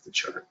going off the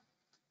chart.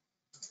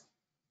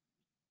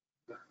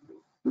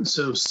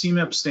 So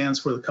CMIP stands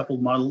for the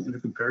Coupled Model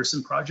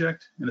Intercomparison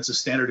Project, and it's a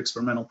standard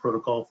experimental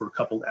protocol for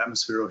coupled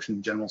atmosphere, ocean,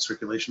 and general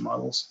circulation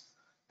models.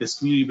 It's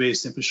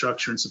community-based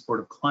infrastructure in support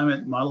of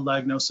climate model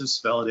diagnosis,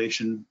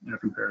 validation,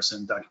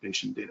 intercomparison,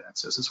 documentation, data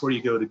access. It's where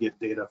you go to get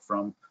data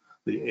from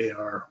the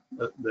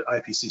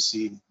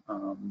IPCC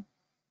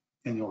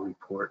annual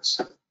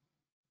reports.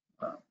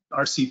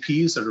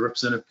 RCPs are the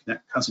representative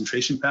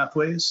concentration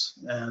pathways,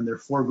 and they're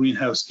 4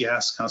 greenhouse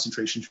gas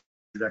concentration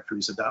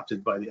trajectories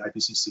adopted by the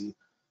IPCC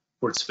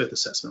for its 5th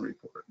assessment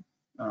report.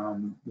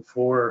 The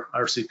 4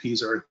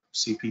 RCPs are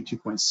CP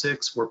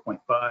 2.6,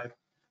 4.5,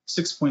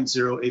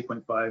 6.0,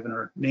 8.5, and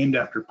are named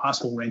after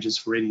possible ranges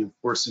for radiative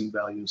forcing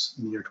values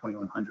in the year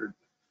 2100.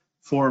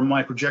 For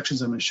my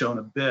projections I'm going to show in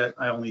a bit,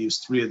 I only use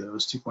 3 of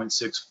those,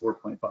 2.6,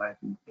 4.5,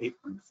 and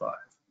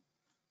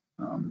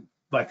 8.5.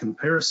 By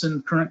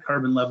comparison, current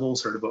carbon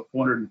levels are at about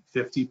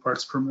 450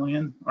 parts per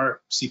million.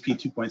 Our CP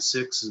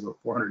 2.6 is about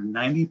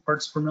 490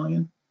 parts per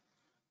million.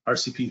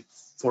 RCP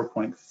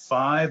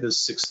 4.5 is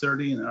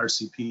 630, and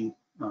RCP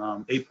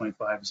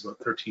 8.5 is about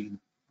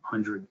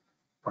 1300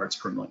 parts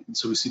per million.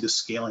 So we see the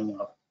scaling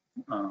up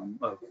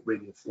of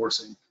radiative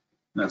forcing,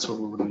 and that's what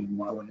we're going to be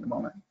modeling in a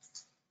moment.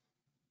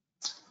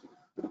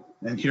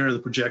 And here are the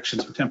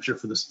projections for temperature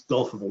for the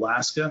Gulf of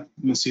Alaska.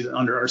 You can see that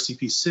under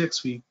RCP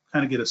 6, we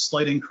kind of get a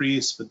slight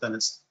increase, but then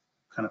it's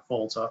kind of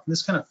falls off. And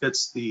this kind of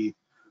fits the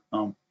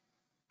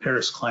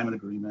Paris Climate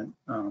Agreement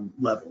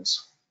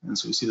levels. And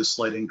so we see the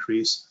slight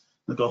increase.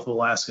 The Gulf of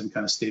Alaska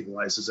kind of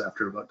stabilizes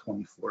after about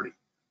 2040.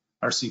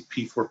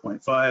 RCP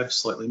 4.5,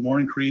 slightly more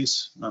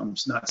increase.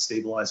 It's not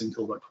stabilizing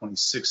until about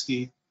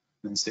 2060, and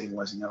then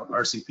stabilizing out.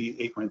 RCP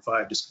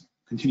 8.5 just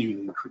continuing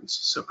to increase.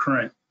 So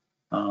current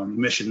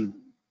emission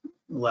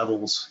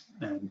levels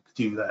and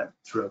continue that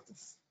throughout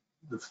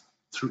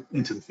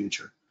into the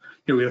future.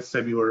 Here we have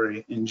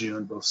February and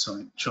June both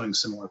showing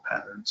similar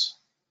patterns.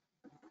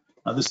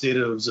 This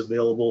data is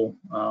available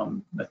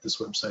at this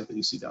website that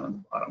you see down on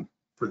the bottom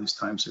for these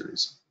time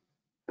series.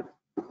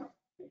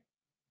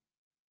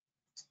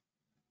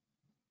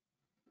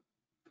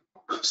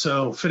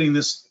 So fitting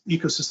this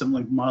ecosystem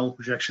linked model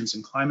projections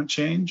and climate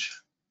change,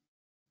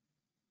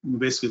 we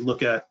basically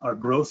look at our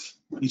growth,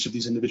 each of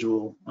these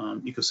individual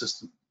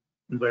ecosystem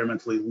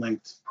environmentally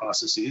linked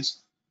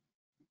processes.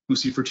 We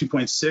see for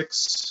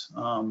 2.6,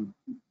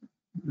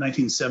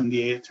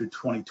 1978 through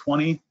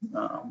 2020,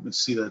 we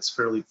see that it's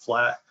fairly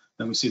flat.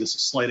 Then we see this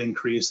slight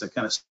increase that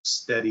kind of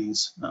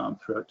steadies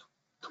throughout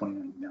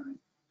 2099.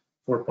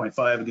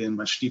 4.5, again,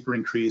 much deeper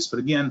increase, but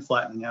again,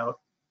 flattening out,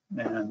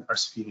 and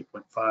RCP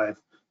 8.5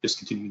 just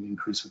continuing to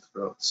increase with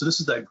growth. So this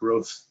is that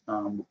growth,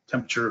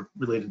 temperature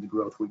related to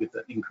growth. We get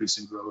that increase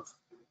in growth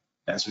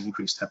as we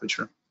increase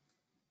temperature.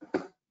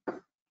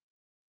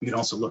 We can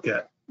also look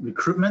at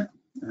recruitment,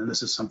 and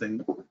this is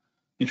something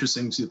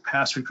interesting. We see the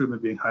past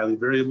recruitment being highly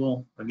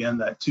variable. Again,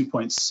 that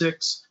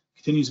 2.6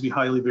 continues to be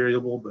highly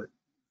variable, but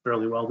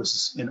fairly well. This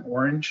is in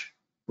orange,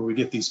 where we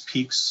get these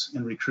peaks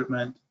in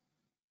recruitment.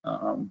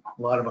 A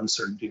lot of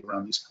uncertainty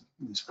around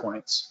these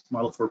points.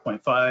 Model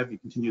 4.5, you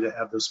continue to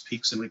have those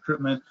peaks in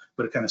recruitment,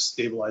 but it kind of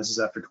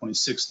stabilizes after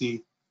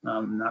 2060,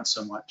 not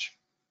so much.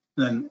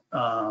 Then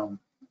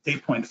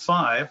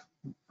 8.5,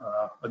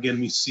 again,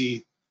 we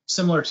see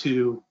similar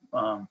to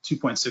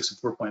 2.6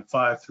 and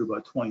 4.5 through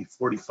about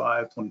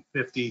 2045,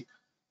 2050,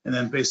 and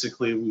then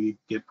basically we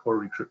get poor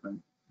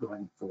recruitment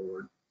going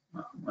forward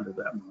under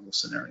that model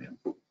scenario.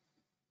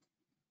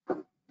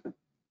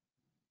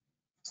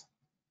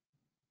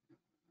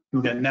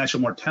 We've got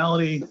natural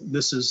mortality.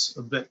 This is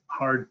a bit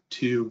hard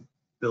to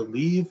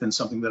believe and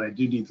something that I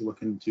do need to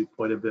look into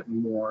quite a bit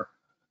more.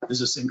 Is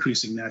this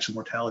increasing natural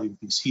mortality with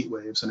these heat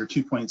waves? Under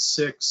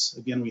 2.6,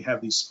 again, we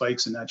have these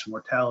spikes in natural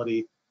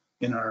mortality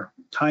in our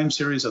time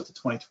series up to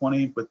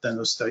 2020, but then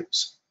those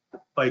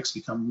spikes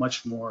become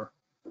much more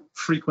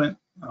frequent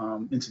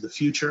into the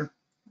future,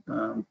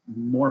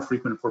 more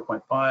frequent at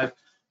 4.5,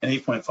 and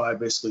 8.5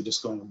 basically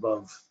just going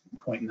above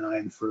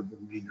 0.9 for the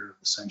remainder of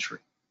the century.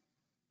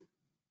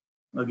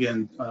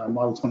 Again,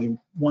 model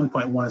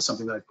 21.1 is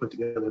something that I put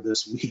together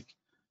this week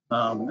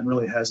and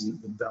really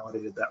hasn't been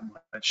validated that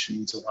much. It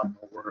needs a lot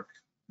more work.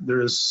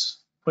 There is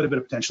quite a bit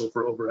of potential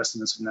for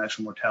overestimates of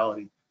natural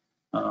mortality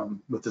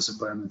with this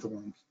environmental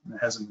link. It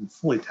hasn't been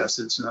fully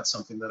tested, so not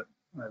something that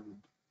I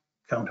would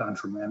count on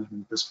for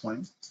management at this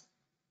point.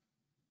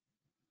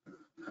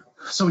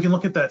 So we can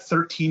look at that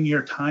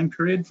 13-year time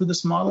period for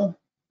this model.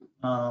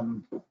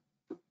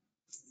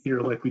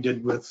 Here, like we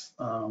did with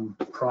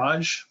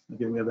PROJ,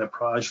 again, we have that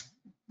PROJ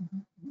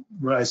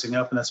rising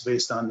up, and that's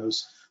based on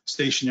those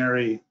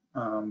stationary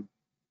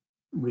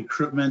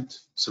recruitment.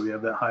 So we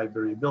have that high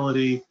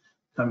variability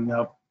coming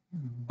up,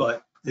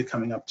 but it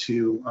coming up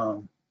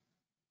to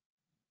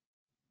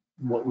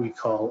what we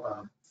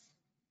call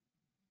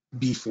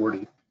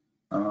B40,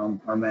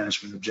 our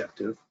management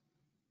objective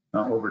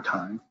over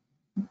time.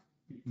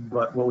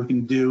 But what we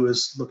can do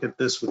is look at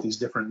this with these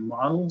different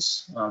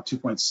models,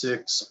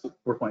 2.6,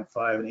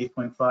 4.5, and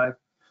 8.5.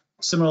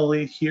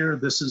 Similarly here,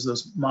 this is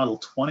this model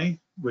 20,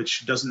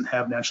 which doesn't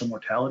have natural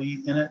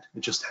mortality in it.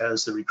 It just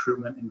has the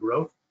recruitment and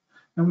growth.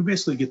 And we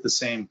basically get the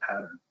same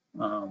pattern.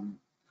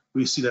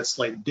 We see that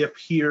slight dip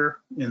here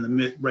in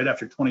the right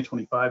after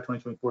 2025,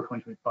 2024,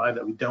 2025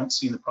 that we don't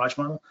see in the PROJ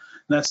model.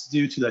 And that's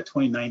due to that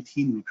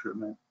 2019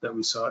 recruitment that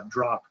we saw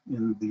drop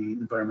in the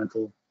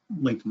environmental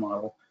linked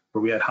model,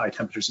 where we had high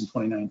temperatures in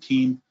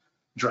 2019,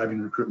 driving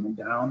recruitment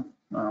down.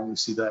 We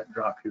see that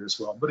drop here as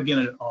well. But again,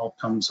 it all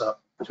comes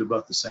up to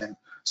about the same.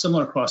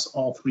 Similar across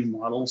all three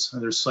models,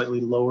 and there's slightly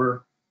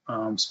lower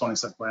spawning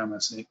stock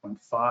biomass in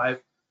 8.5.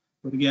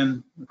 But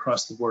again,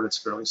 across the board, it's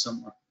fairly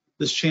similar.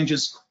 This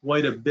changes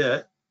quite a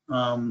bit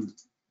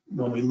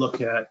when we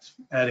look at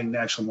adding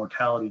natural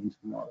mortality into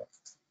the model.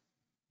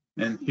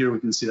 And here we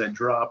can see that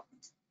drop.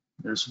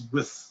 There's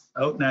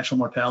without natural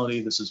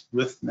mortality. This is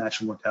with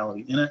natural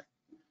mortality in it.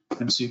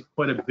 And we see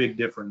quite a big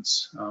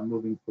difference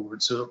moving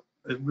forward. So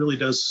it really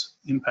does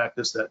impact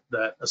us,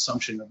 that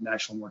assumption of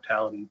natural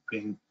mortality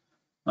being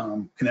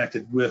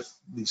connected with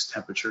these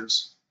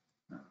temperatures.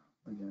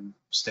 Again,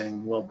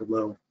 staying well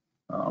below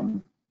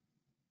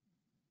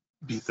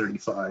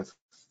B35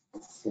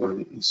 for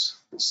these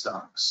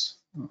stocks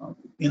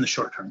in the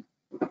short term.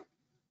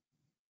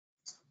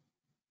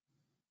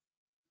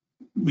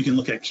 We can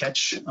look at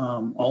catch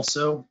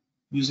also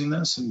using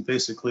this, and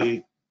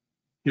basically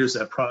here's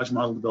that PROJ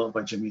model developed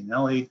by Jimmy and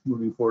Ellie,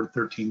 moving forward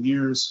 13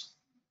 years,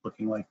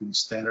 looking like we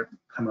standard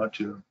come out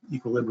to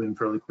equilibrium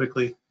fairly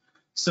quickly.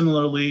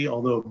 Similarly,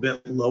 although a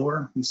bit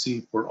lower, we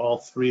see for all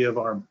three of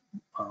our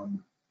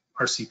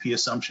RCP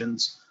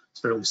assumptions,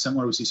 it's fairly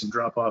similar. We see some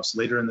drop-offs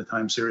later in the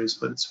time series,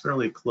 but it's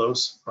fairly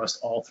close across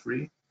all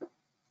three.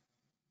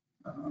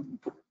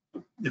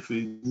 If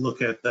we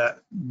look at that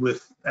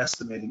with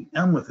estimating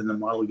M within the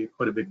model, we get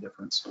quite a big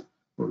difference,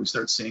 where we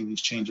start seeing these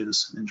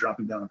changes and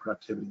dropping down in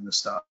productivity in the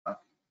stock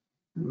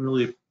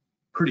really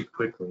pretty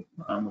quickly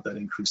with that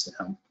increased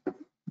M,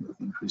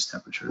 with increased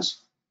temperatures.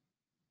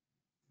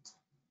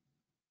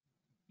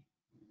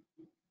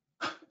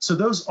 So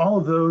all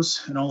of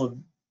those and all of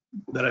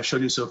that I've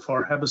showed you so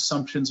far have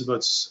assumptions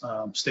about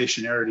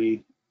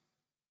stationarity,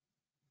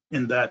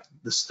 in that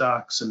the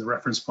stocks and the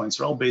reference points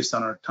are all based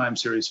on our time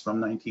series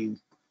from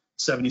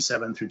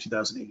 1977 through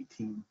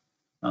 2018.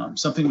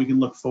 Something we can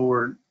look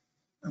forward,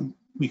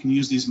 we can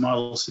use these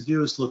models to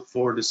do is look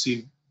forward to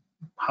see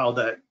how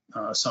that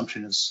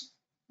assumption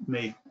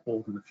may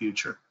hold in the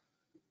future.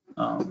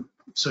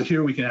 So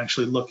here we can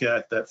actually look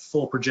at that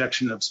full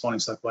projection of spawning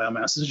stock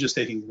biomass. This is just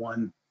taking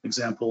one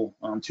example,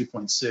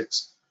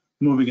 2.6,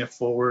 moving it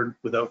forward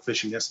without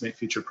fishing to estimate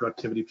future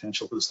productivity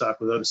potential for the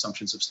stock without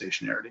assumptions of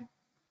stationarity.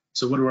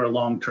 So what do our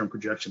long-term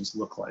projections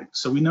look like?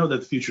 So we know that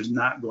the future is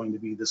not going to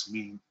be this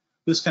mean.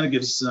 This kind of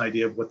gives us an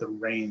idea of what the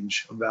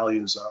range of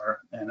values are,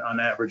 and on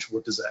average,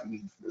 what does that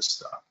mean for this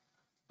stock?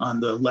 On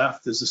the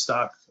left is a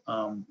stock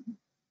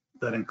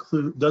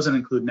that doesn't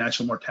include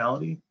natural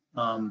mortality,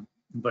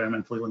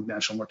 environmentally linked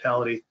natural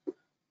mortality.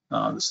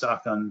 The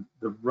stock on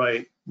the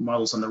right,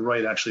 models on the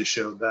right actually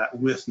show that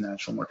with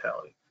natural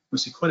mortality. We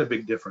see quite a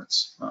big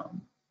difference.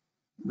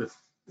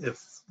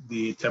 If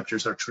the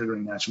temperatures are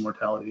triggering natural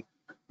mortality,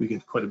 we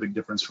get quite a big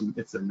difference from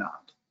if they're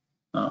not.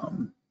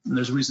 And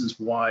there's reasons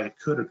why it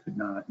could or could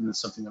not, and it's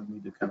something that we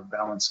need to kind of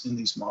balance in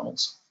these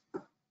models.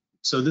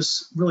 So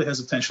this really has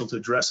the potential to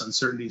address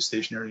uncertainty,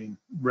 stationarity,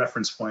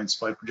 reference points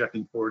by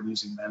projecting forward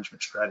using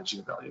management strategy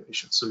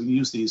evaluation. So we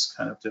use these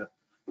kind of to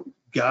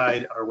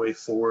guide our way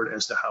forward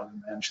as to how we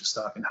manage the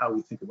stock and how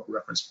we think about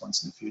reference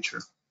points in the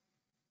future.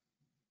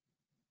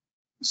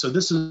 So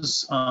this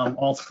is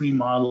all three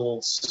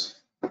models,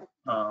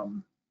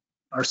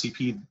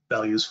 RCP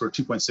values for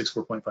 2.6,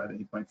 4.5,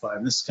 and 8.5,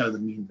 and this is kind of the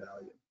mean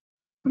value.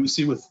 And we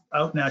see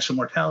without natural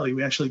mortality,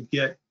 we actually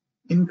get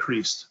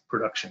increased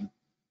production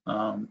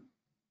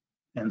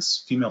and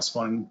female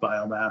spawning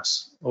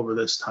biomass over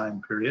this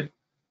time period.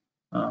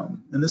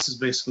 And this is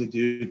basically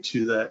due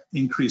to that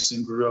increase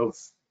in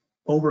growth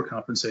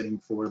overcompensating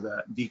for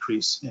that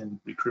decrease in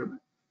recruitment.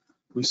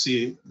 We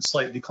see a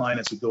slight decline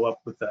as we go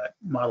up with that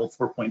model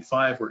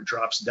 4.5 where it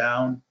drops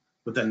down,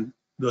 but then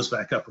goes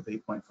back up with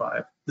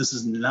 8.5. This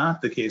is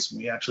not the case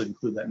when we actually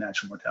include that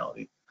natural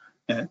mortality,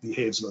 and it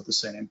behaves about the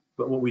same.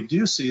 But what we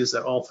do see is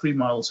that all three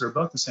models are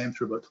about the same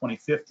through about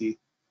 2050,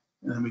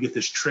 and then we get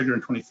this trigger in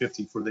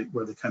 2050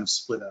 where they kind of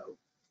split out.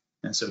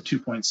 And so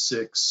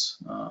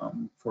 2.6,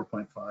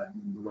 4.5,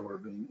 and the lower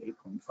being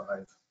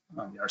 8.5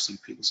 on the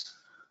RCPs.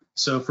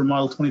 So for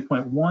model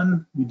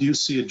 20.1, we do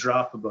see a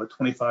drop of about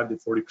 25 to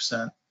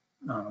 40%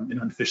 in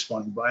unfished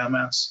spawning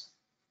biomass.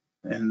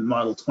 And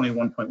model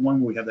 21.1,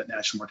 we have that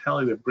natural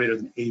mortality, we have greater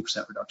than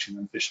 80% reduction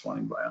in fish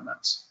spawning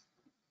biomass.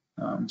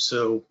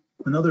 So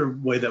another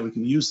way that we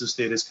can use this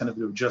data is kind of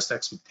to adjust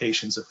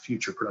expectations of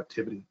future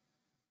productivity,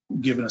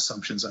 given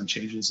assumptions on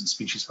changes in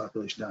species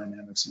population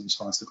dynamics in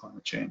response to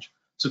climate change.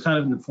 So kind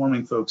of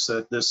informing folks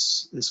that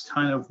this is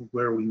kind of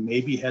where we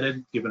may be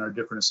headed, given our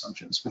different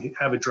assumptions. We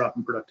have a drop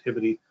in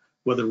productivity,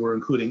 whether we're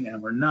including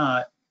M or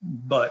not,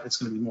 but it's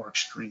going to be more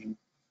extreme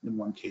in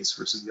one case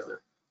versus the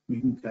other.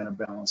 We can kind of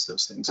balance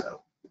those things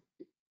out.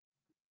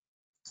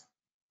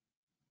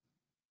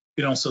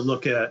 You can also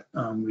look at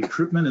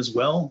recruitment as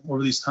well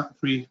over these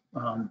three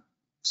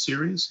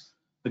series.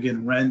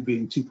 Again, REN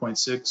being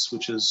 2.6,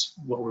 which is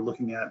what we're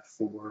looking at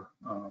for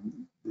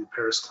the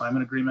Paris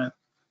Climate Agreement,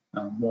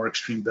 more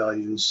extreme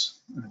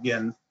values. And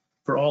again,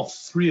 for all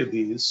three of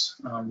these,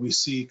 we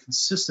see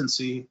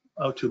consistency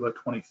out to about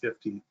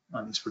 2050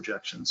 on these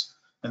projections,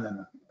 and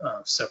then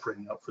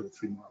separating out for the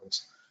three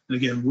models. And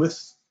again,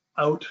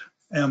 without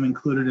M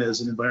included as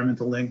an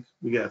environmental link,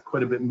 we get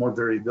quite a bit more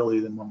variability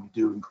than when we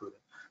do include it.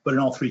 But in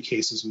all three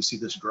cases, we see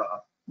this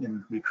drop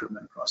in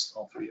recruitment across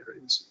all three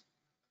areas.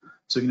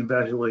 So you can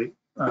evaluate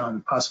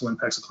possible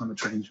impacts of climate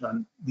change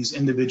on these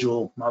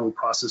individual model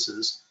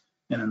processes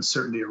and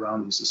uncertainty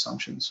around these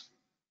assumptions.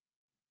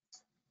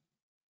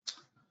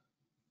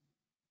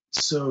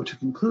 So to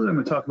conclude, I'm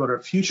going to talk about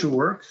our future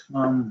work.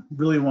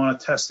 Really want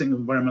to testing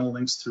environmental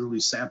links through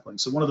resampling.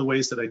 So one of the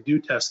ways that I do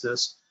test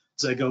this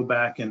is I go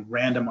back and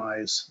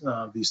randomize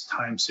these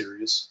time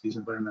series, these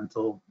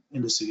environmental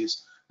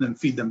indices, and then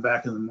feed them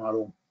back in the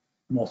model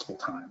multiple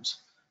times.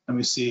 And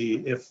we see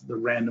if the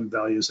random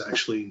values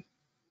actually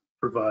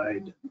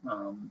provide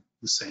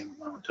the same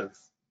amount of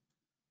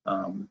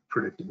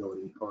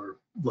predictability or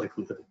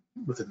likelihood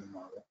within the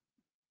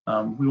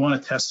model. We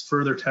want to test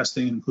further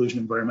testing and inclusion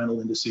of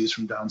environmental indices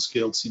from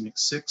downscaled CMIC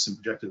 6 and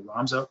projected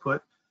ROMS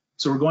output.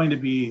 So we're going to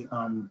be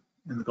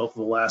in the Gulf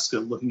of Alaska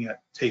looking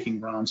at taking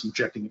ROMS and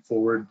projecting it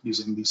forward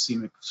using these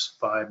CMIC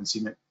 5 and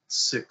CMIC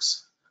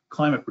 6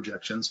 climate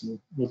projections.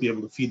 We'll be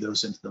able to feed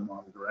those into the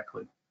model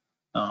directly.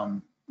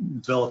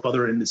 Develop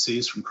other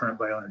indices from current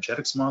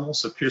bioenergetics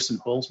models. So Pearson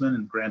Holzman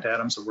and Grant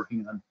Adams are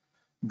working on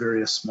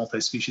various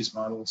multi-species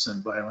models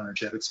and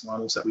bioenergetics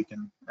models that we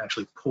can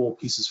actually pull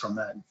pieces from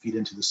that and feed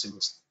into the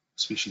single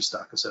species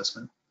stock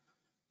assessment.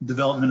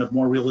 Development of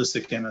more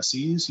realistic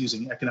MSEs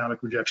using economic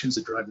projections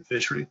that drive the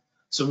fishery.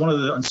 So one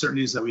of the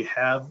uncertainties that we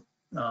have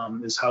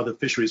is how the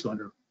fishery is going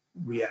to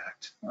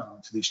react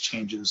to these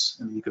changes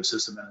in the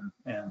ecosystem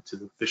and to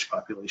the fish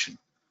population.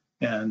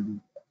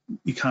 And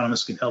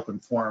economists can help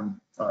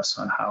inform us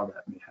on how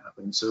that may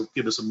happen. So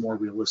give us a more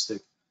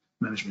realistic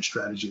management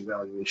strategy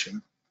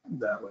evaluation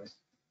that way.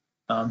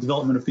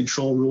 Development of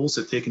control rules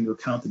that take into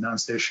account the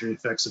non-stationary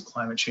effects of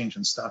climate change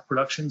and stock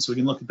production. So we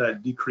can look at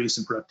that decrease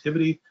in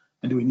productivity,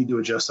 and do we need to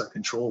adjust our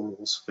control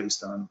rules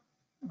based on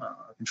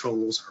our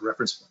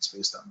reference points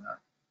based on that.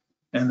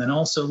 And then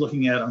also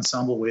looking at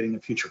ensemble weighting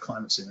of future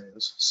climate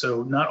scenarios.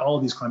 So not all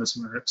of these climate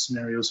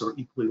scenarios are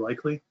equally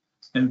likely,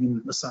 and we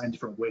can assign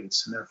different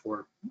weights and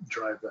therefore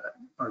drive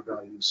our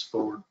values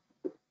forward.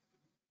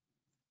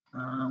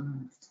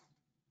 And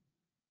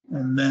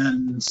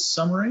then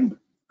summary,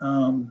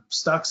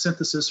 stock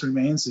synthesis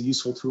remains a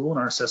useful tool in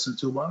our assessment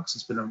toolbox.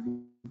 It's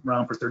been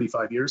around for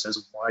 35 years, has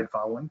a wide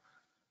following.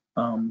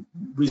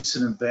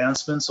 Recent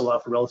advancements allow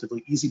for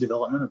relatively easy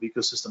development of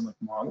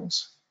ecosystem-linked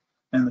models.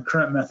 And the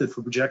current method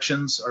for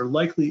projections are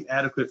likely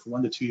adequate for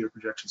 1 to 2 year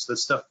projections.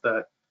 That's stuff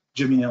that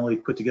Jimmy and Ellie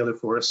put together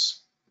for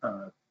us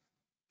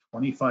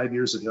 25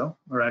 years ago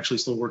are actually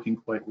still working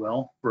quite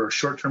well for our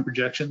short-term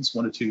projections,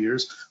 1 to 2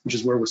 years, which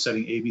is where we're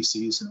setting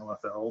ABCs and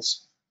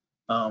OFLs.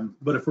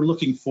 But if we're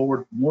looking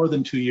forward more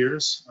than 2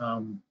 years,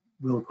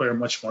 we'll require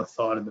much more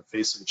thought in the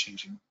face of a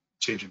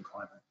changing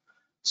climate.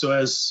 So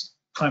as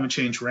climate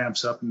change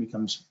ramps up and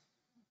becomes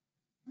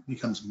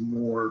becomes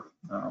more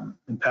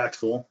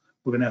impactful,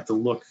 we're going to have to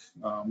look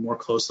more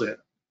closely at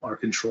our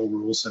control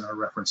rules and our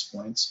reference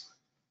points,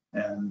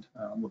 and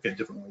look at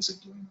different ways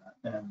of doing that.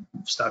 And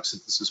stock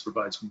synthesis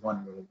provides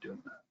one way of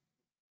doing that.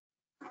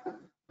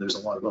 There's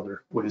a lot of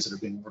other ways that are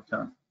being worked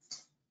on.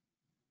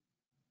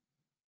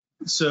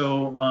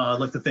 So I'd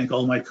like to thank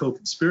all my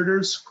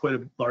co-conspirators. Quite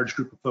a large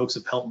group of folks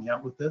have helped me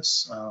out with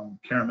this.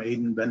 Karen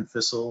Aiden, Ben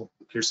Fissel,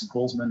 Kirsten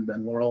Holzman,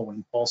 Ben Laurel,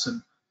 Wayne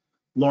Paulson,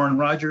 Lauren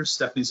Rogers,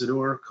 Stephanie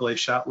Zador, Kalei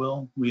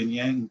Shotwell, Wean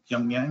Yang,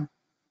 Kyung Yang,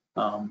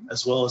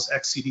 as well as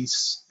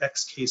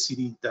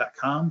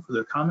xkcd.com for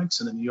their comics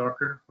and the New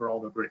Yorker for all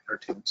their great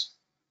cartoons.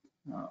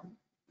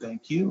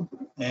 Thank you.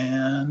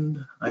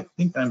 And I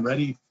think I'm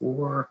ready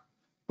for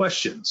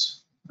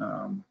questions.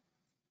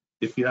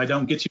 If I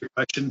don't get to your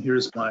question,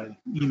 here's my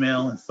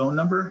email and phone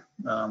number.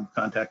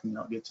 Contact me and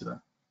I'll get to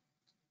them.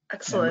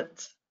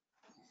 Excellent.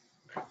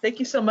 Thank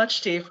you so much,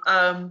 Steve.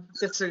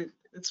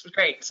 It's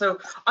great. So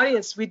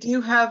audience, we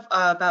do have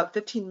about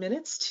 15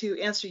 minutes to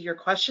answer your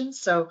questions.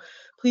 So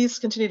please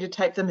continue to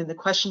type them in the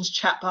questions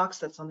chat box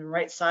that's on the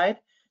right side,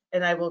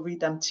 and I will read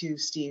them to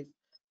Steve.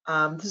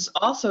 This is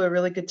also a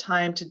really good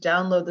time to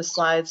download the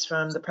slides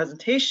from the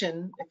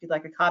presentation if you'd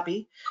like a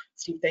copy.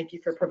 Steve, thank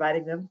you for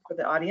providing them for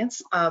the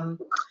audience.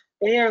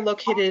 They are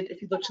located,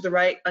 if you look to the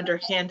right, under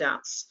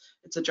handouts.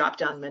 It's a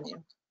drop-down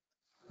menu.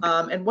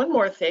 And one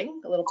more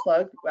thing, a little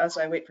plug as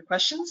I wait for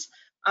questions.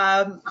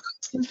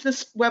 Since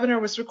this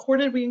webinar was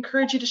recorded, we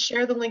encourage you to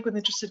share the link with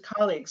interested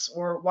colleagues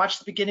or watch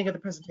the beginning of the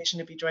presentation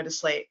if you joined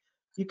us late.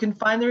 You can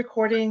find the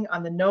recording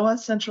on the NOAA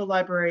Central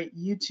Library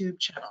YouTube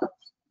channel.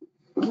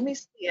 Let me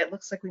see, it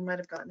looks like we might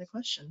have gotten a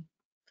question.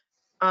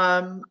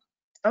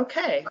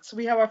 Okay, so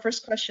we have our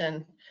first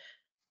question.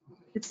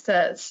 It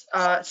says,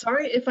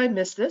 sorry if I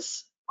missed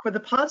this. For the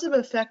positive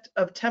effect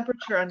of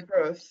temperature on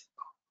growth,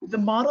 the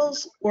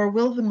models, or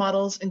will the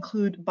models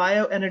include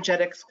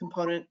bioenergetics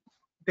component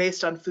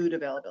based on food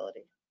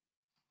availability?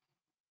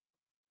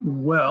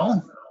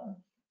 Well,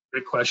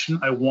 great question.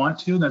 I want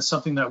to, and that's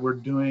something that we're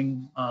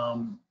doing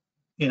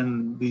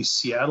in the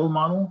Seattle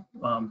model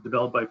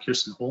developed by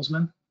Kirsten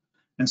Holzman.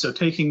 And so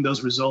taking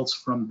those results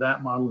from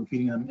that model and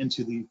feeding them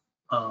into the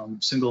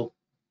single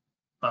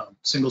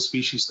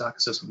species stock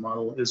assessment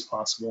model is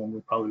possible, and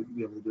we'll probably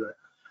be able to do it.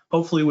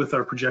 Hopefully with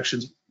our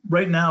projections,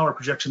 right now our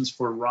projections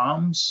for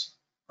ROMs,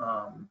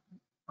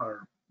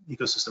 our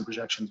ecosystem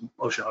projections,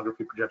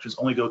 oceanography projections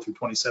only go through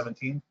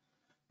 2017,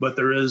 but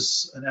there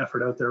is an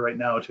effort out there right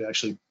now to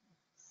actually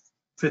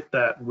fit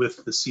that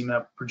with the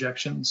CMAP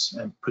projections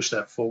and push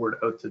that forward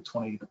out to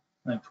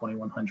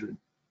 2100.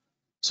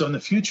 So in the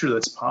future,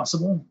 that's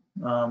possible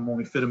when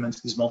we fit them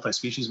into these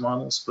multi-species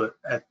models, but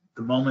at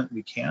the moment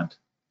we can't,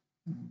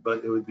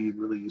 but it would be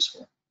really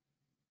useful.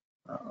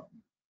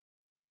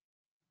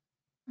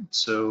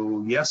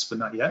 So yes, but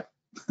not yet.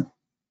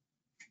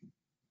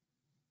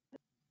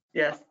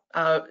 Yes,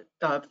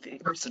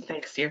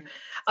 thanks you.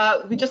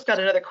 We just got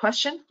another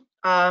question.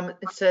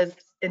 It says,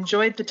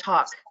 enjoyed the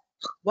talk.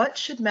 What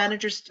should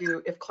managers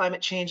do if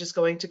climate change is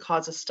going to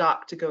cause a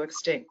stock to go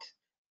extinct?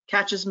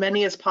 Catch as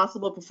many as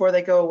possible before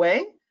they go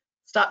away?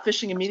 Stop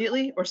fishing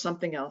immediately, or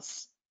something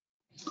else?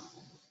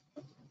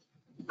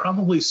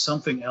 Probably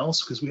something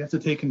else, because we have to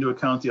take into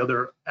account the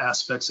other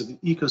aspects of the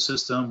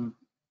ecosystem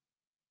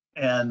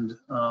and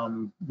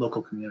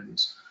local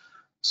communities.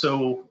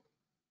 So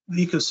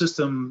the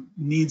ecosystem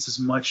needs as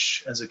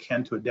much as it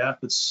can to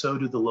adapt, but so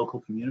do the local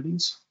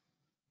communities.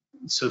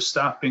 So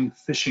stopping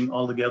fishing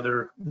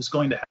altogether is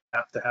going to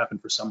have to happen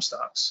for some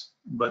stocks,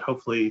 but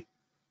hopefully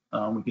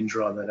we can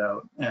draw that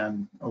out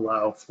and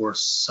allow for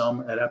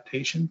some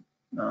adaptation.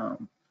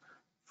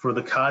 For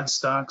the cod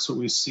stocks, what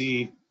we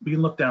see, we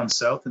can look down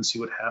south and see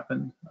what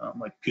happened,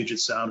 like Puget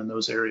Sound and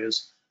those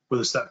areas where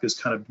the stock is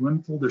kind of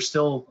dwindled. There's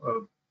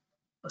still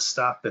a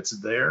stock that's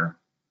there,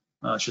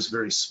 it's just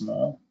very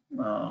small.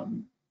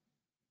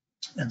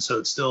 And so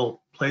it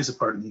still plays a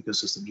part in the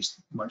ecosystem, just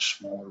a much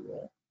smaller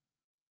role.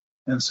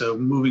 And so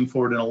moving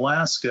forward in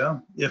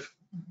Alaska, if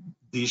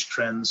these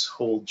trends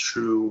hold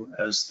true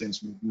as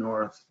things move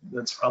north,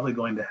 that's probably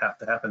going to have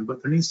to happen.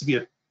 But there needs to be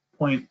a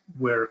point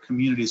where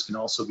communities can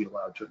also be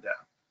allowed to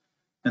adapt.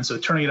 And so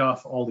turning it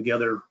off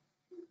altogether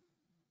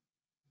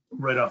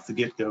right off the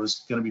get-go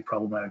is going to be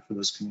problematic for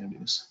those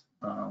communities,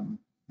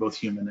 both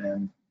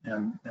human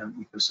and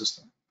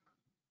ecosystem.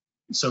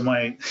 So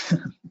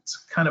it's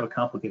kind of a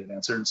complicated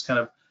answer. It's kind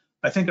of,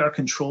 I think our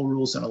control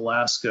rules in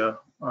Alaska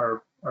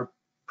are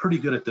pretty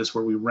good at this,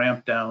 where we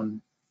ramp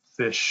down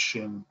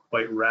fishing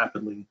quite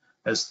rapidly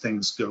as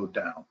things go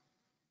down.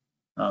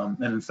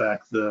 And in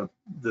fact, the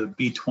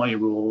B20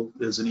 rule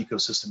is an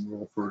ecosystem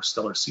rule for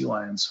stellar sea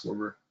lions,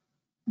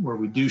 where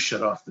we do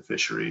shut off the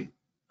fishery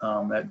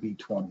at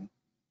B20.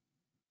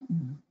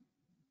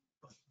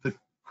 The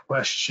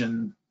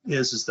question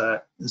is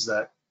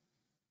that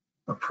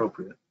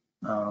appropriate?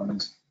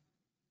 And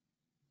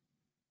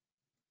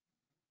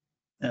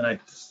I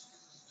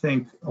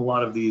think a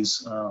lot of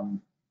these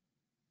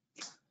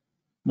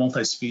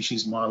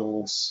multi-species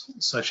models,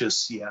 such as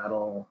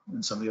Seattle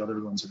and some of the other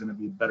ones, are going to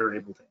be better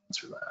able to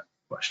answer that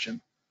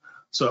question.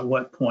 So at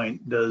what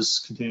point does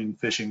continuing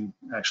fishing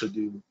actually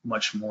do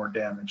much more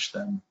damage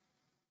than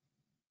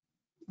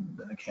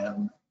it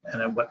can?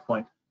 And at what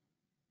point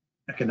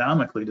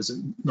economically does it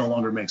no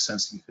longer make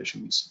sense to be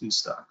fishing these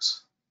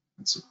stocks?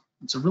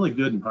 It's a really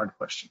good and hard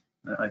question.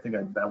 I think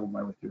I babbled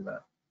my way through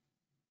that.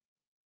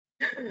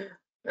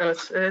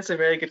 It's a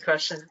very good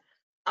question.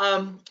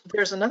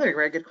 There's another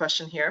very good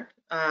question here.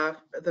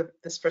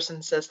 This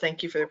person says,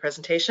 thank you for the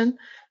presentation.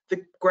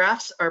 The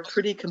graphs are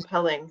pretty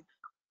compelling.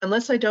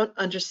 Unless I don't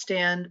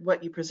understand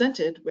what you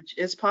presented, which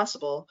is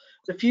possible,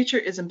 the future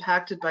is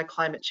impacted by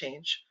climate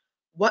change.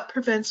 What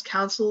prevents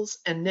councils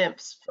and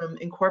NIMPs from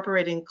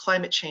incorporating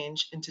climate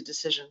change into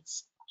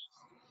decisions?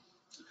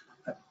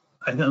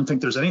 I don't think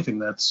there's anything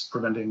that's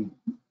preventing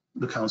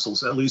the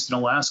councils. At least in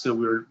Alaska,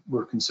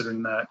 we're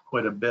considering that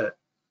quite a bit.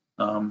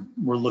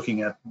 We're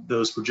looking at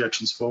those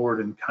projections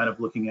forward and kind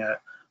of looking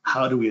at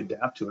how do we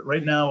adapt to it.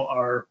 Right now,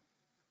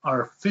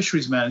 our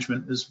fisheries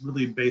management is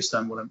really based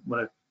on what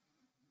I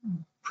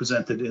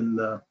presented in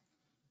the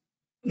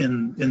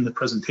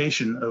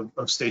presentation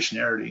of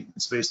stationarity.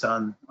 It's based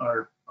on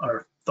our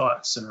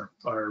thoughts and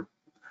our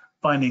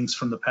findings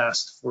from the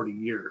past 40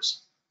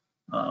 years.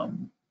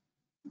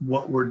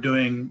 What we're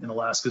doing in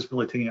Alaska is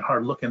really taking a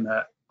hard look at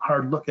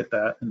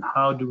that, and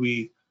how do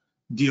we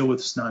deal with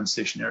this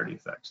non-stationarity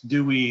effect?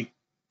 Do we,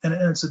 and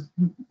it's a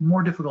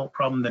more difficult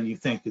problem than you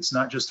think. It's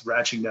not just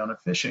ratcheting down of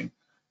fishing,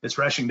 it's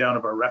ratcheting down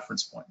of our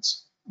reference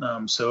points.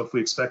 So if we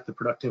expect the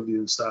productivity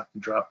of the stock to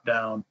drop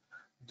down,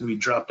 do we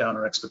drop down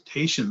our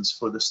expectations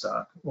for the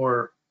stock?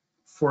 Or,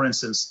 for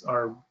instance,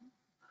 our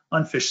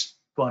unfished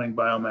spawning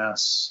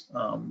biomass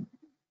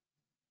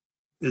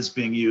is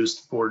being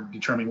used for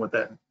determining what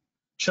that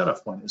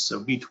shutoff point is.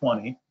 So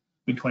B20,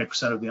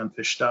 20% of the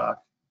unfished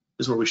stock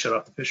is where we shut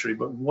off the fishery.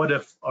 But what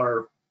if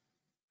our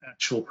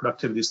actual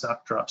productivity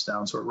stock drops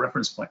down, so our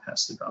reference point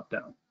has to drop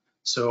down?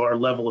 So our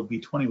level of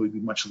B20 would be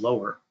much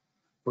lower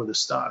for the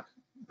stock.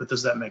 But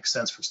does that make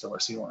sense for stellar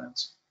sea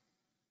lions?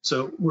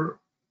 So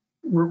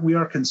we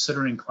are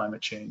considering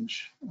climate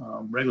change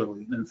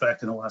regularly. And in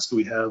fact, in Alaska,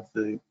 we have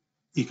the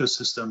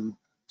ecosystem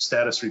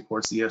status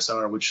reports, the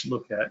ESR, which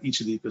look at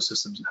each of the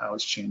ecosystems and how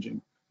it's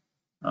changing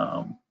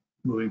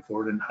moving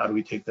forward, and how do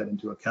we take that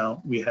into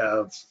account. We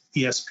have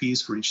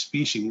ESPs for each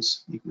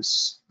species,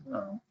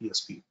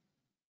 ESP,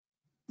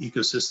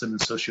 ecosystem and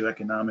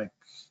socioeconomic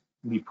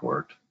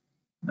report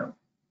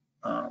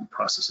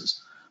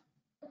processes.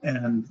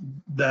 And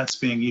that's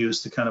being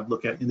used to kind of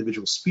look at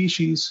individual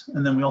species.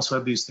 And then we also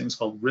have these things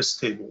called risk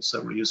tables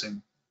that we're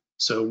using.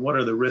 So what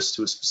are the risks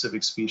to a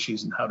specific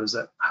species, and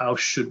how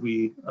should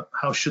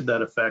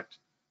that affect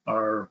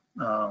our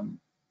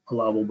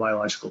allowable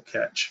biological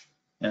catch?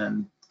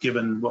 And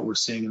given what we're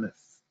seeing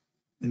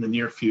in the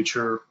near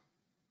future,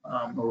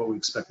 or what we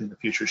expect in the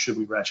future, should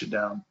we ratchet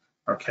down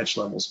our catch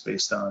levels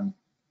based on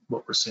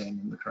what we're seeing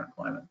in the current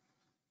climate?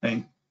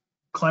 And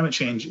climate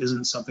change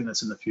isn't something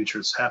that's in the future,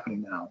 it's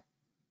happening now.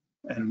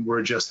 And we're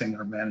adjusting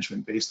our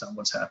management based on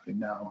what's happening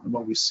now and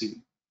what we see.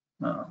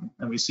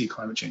 And we see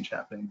climate change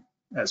happening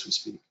as we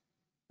speak,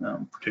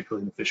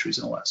 particularly in the fisheries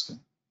in Alaska.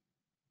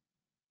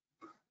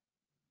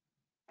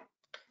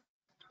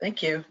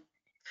 Thank you.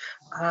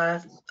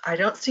 I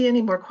don't see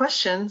any more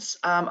questions.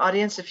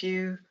 Audience, if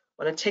you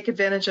want to take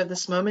advantage of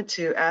this moment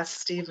to ask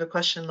Steve a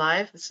question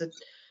live,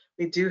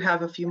 we do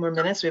have a few more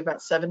minutes. We have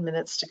about 7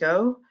 minutes to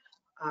go.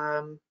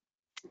 And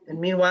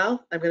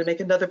meanwhile, I'm going to make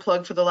another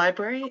plug for the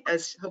library,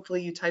 as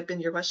hopefully you type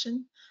in your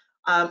question.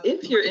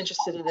 If you're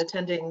interested in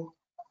attending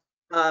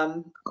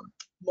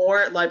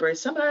more library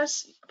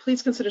seminars,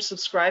 please consider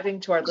subscribing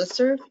to our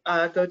listserv.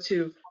 Go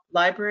to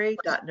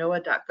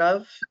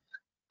library.noaa.gov.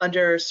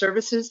 Under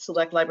Services,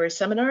 select Library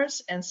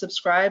Seminars, and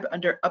subscribe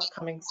under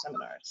Upcoming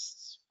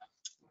Seminars.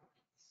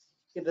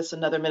 Give this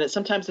another minute.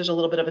 Sometimes there's a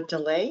little bit of a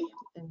delay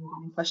in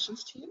getting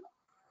questions to you.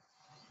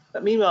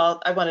 But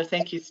meanwhile, I want to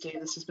thank you,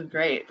 Steve. This has been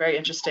great, very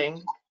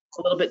interesting,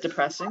 a little bit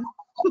depressing.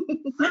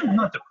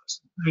 Not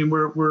depressing. I mean,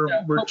 we're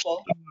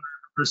hopeful. changing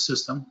our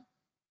system,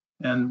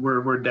 and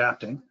we're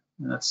adapting,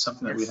 and that's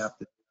something that we have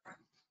to.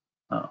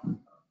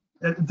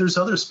 There's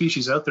other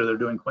species out there that are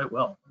doing quite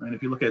well. I mean,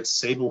 if you look at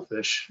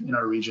sablefish in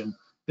our region,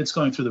 it's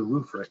going through the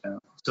roof right now.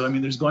 So, I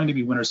mean, there's going to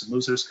be winners and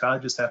losers.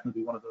 Cod just happens to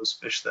be one of those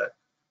fish that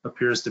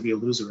appears to be a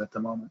loser at the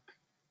moment,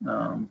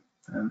 and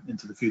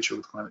into the future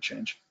with climate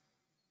change.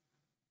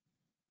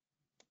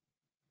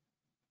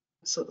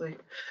 Absolutely.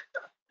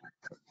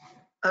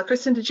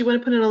 Kristen, did you want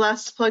to put in a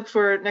last plug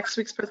for next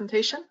week's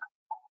presentation?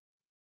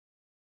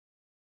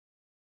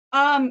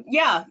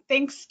 Yeah,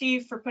 thanks,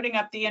 Steve, for putting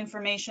up the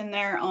information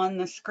there on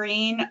the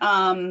screen.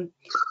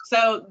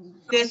 So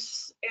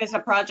this is a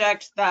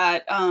project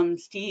that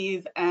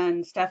Steve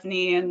and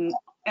Stephanie and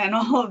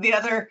all of the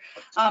other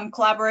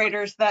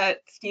collaborators that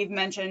Steve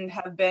mentioned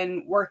have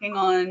been working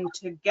on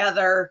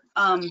together.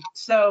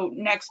 So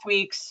next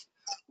week's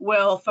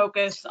will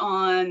focus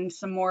on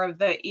some more of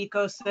the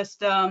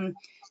ecosystem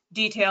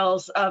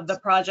details of the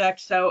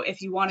project. So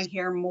if you want to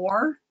hear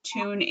more,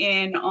 tune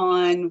in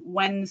on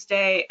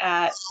Wednesday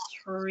at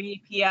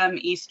 3 p.m.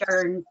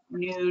 Eastern,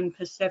 noon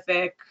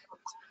Pacific,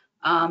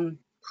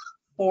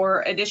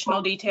 For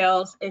additional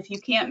details, if you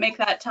can't make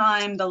that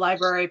time, the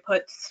library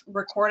puts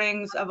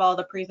recordings of all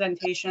the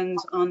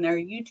presentations on their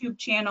YouTube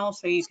channel,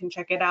 so you can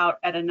check it out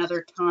at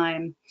another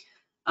time.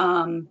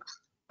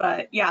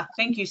 But yeah,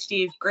 thank you,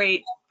 Steve.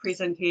 Great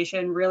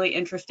presentation, really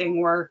interesting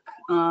work.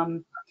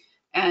 And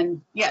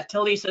yeah,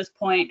 to Lisa's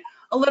point,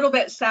 a little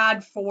bit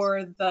sad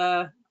for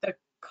the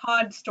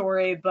cod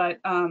story, but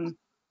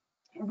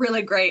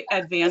really great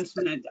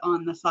advancement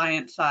on the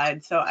science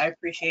side. So I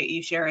appreciate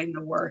you sharing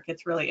the work.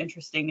 It's really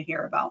interesting to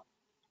hear about.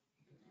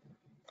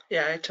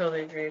 Yeah, I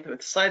totally agree. The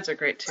slides are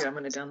great too. I'm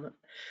going to download.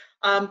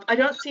 I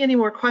don't see any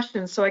more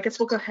questions, so I guess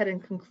we'll go ahead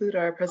and conclude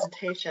our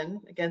presentation.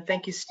 Again,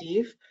 thank you,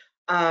 Steve.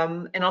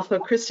 And also,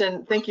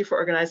 Kristen, thank you for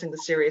organizing the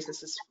series.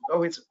 This is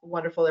always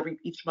wonderful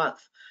each month.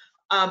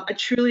 I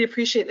truly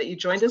appreciate that you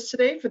joined us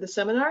today for the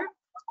seminar.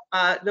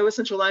 NOAA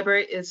Central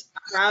Library is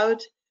proud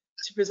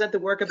to present the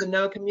work of the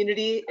NOAA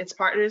community, its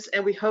partners,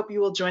 and we hope you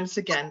will join us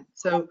again.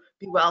 So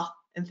be well,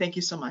 and thank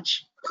you so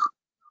much.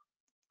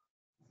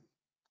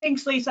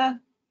 Thanks, Lisa.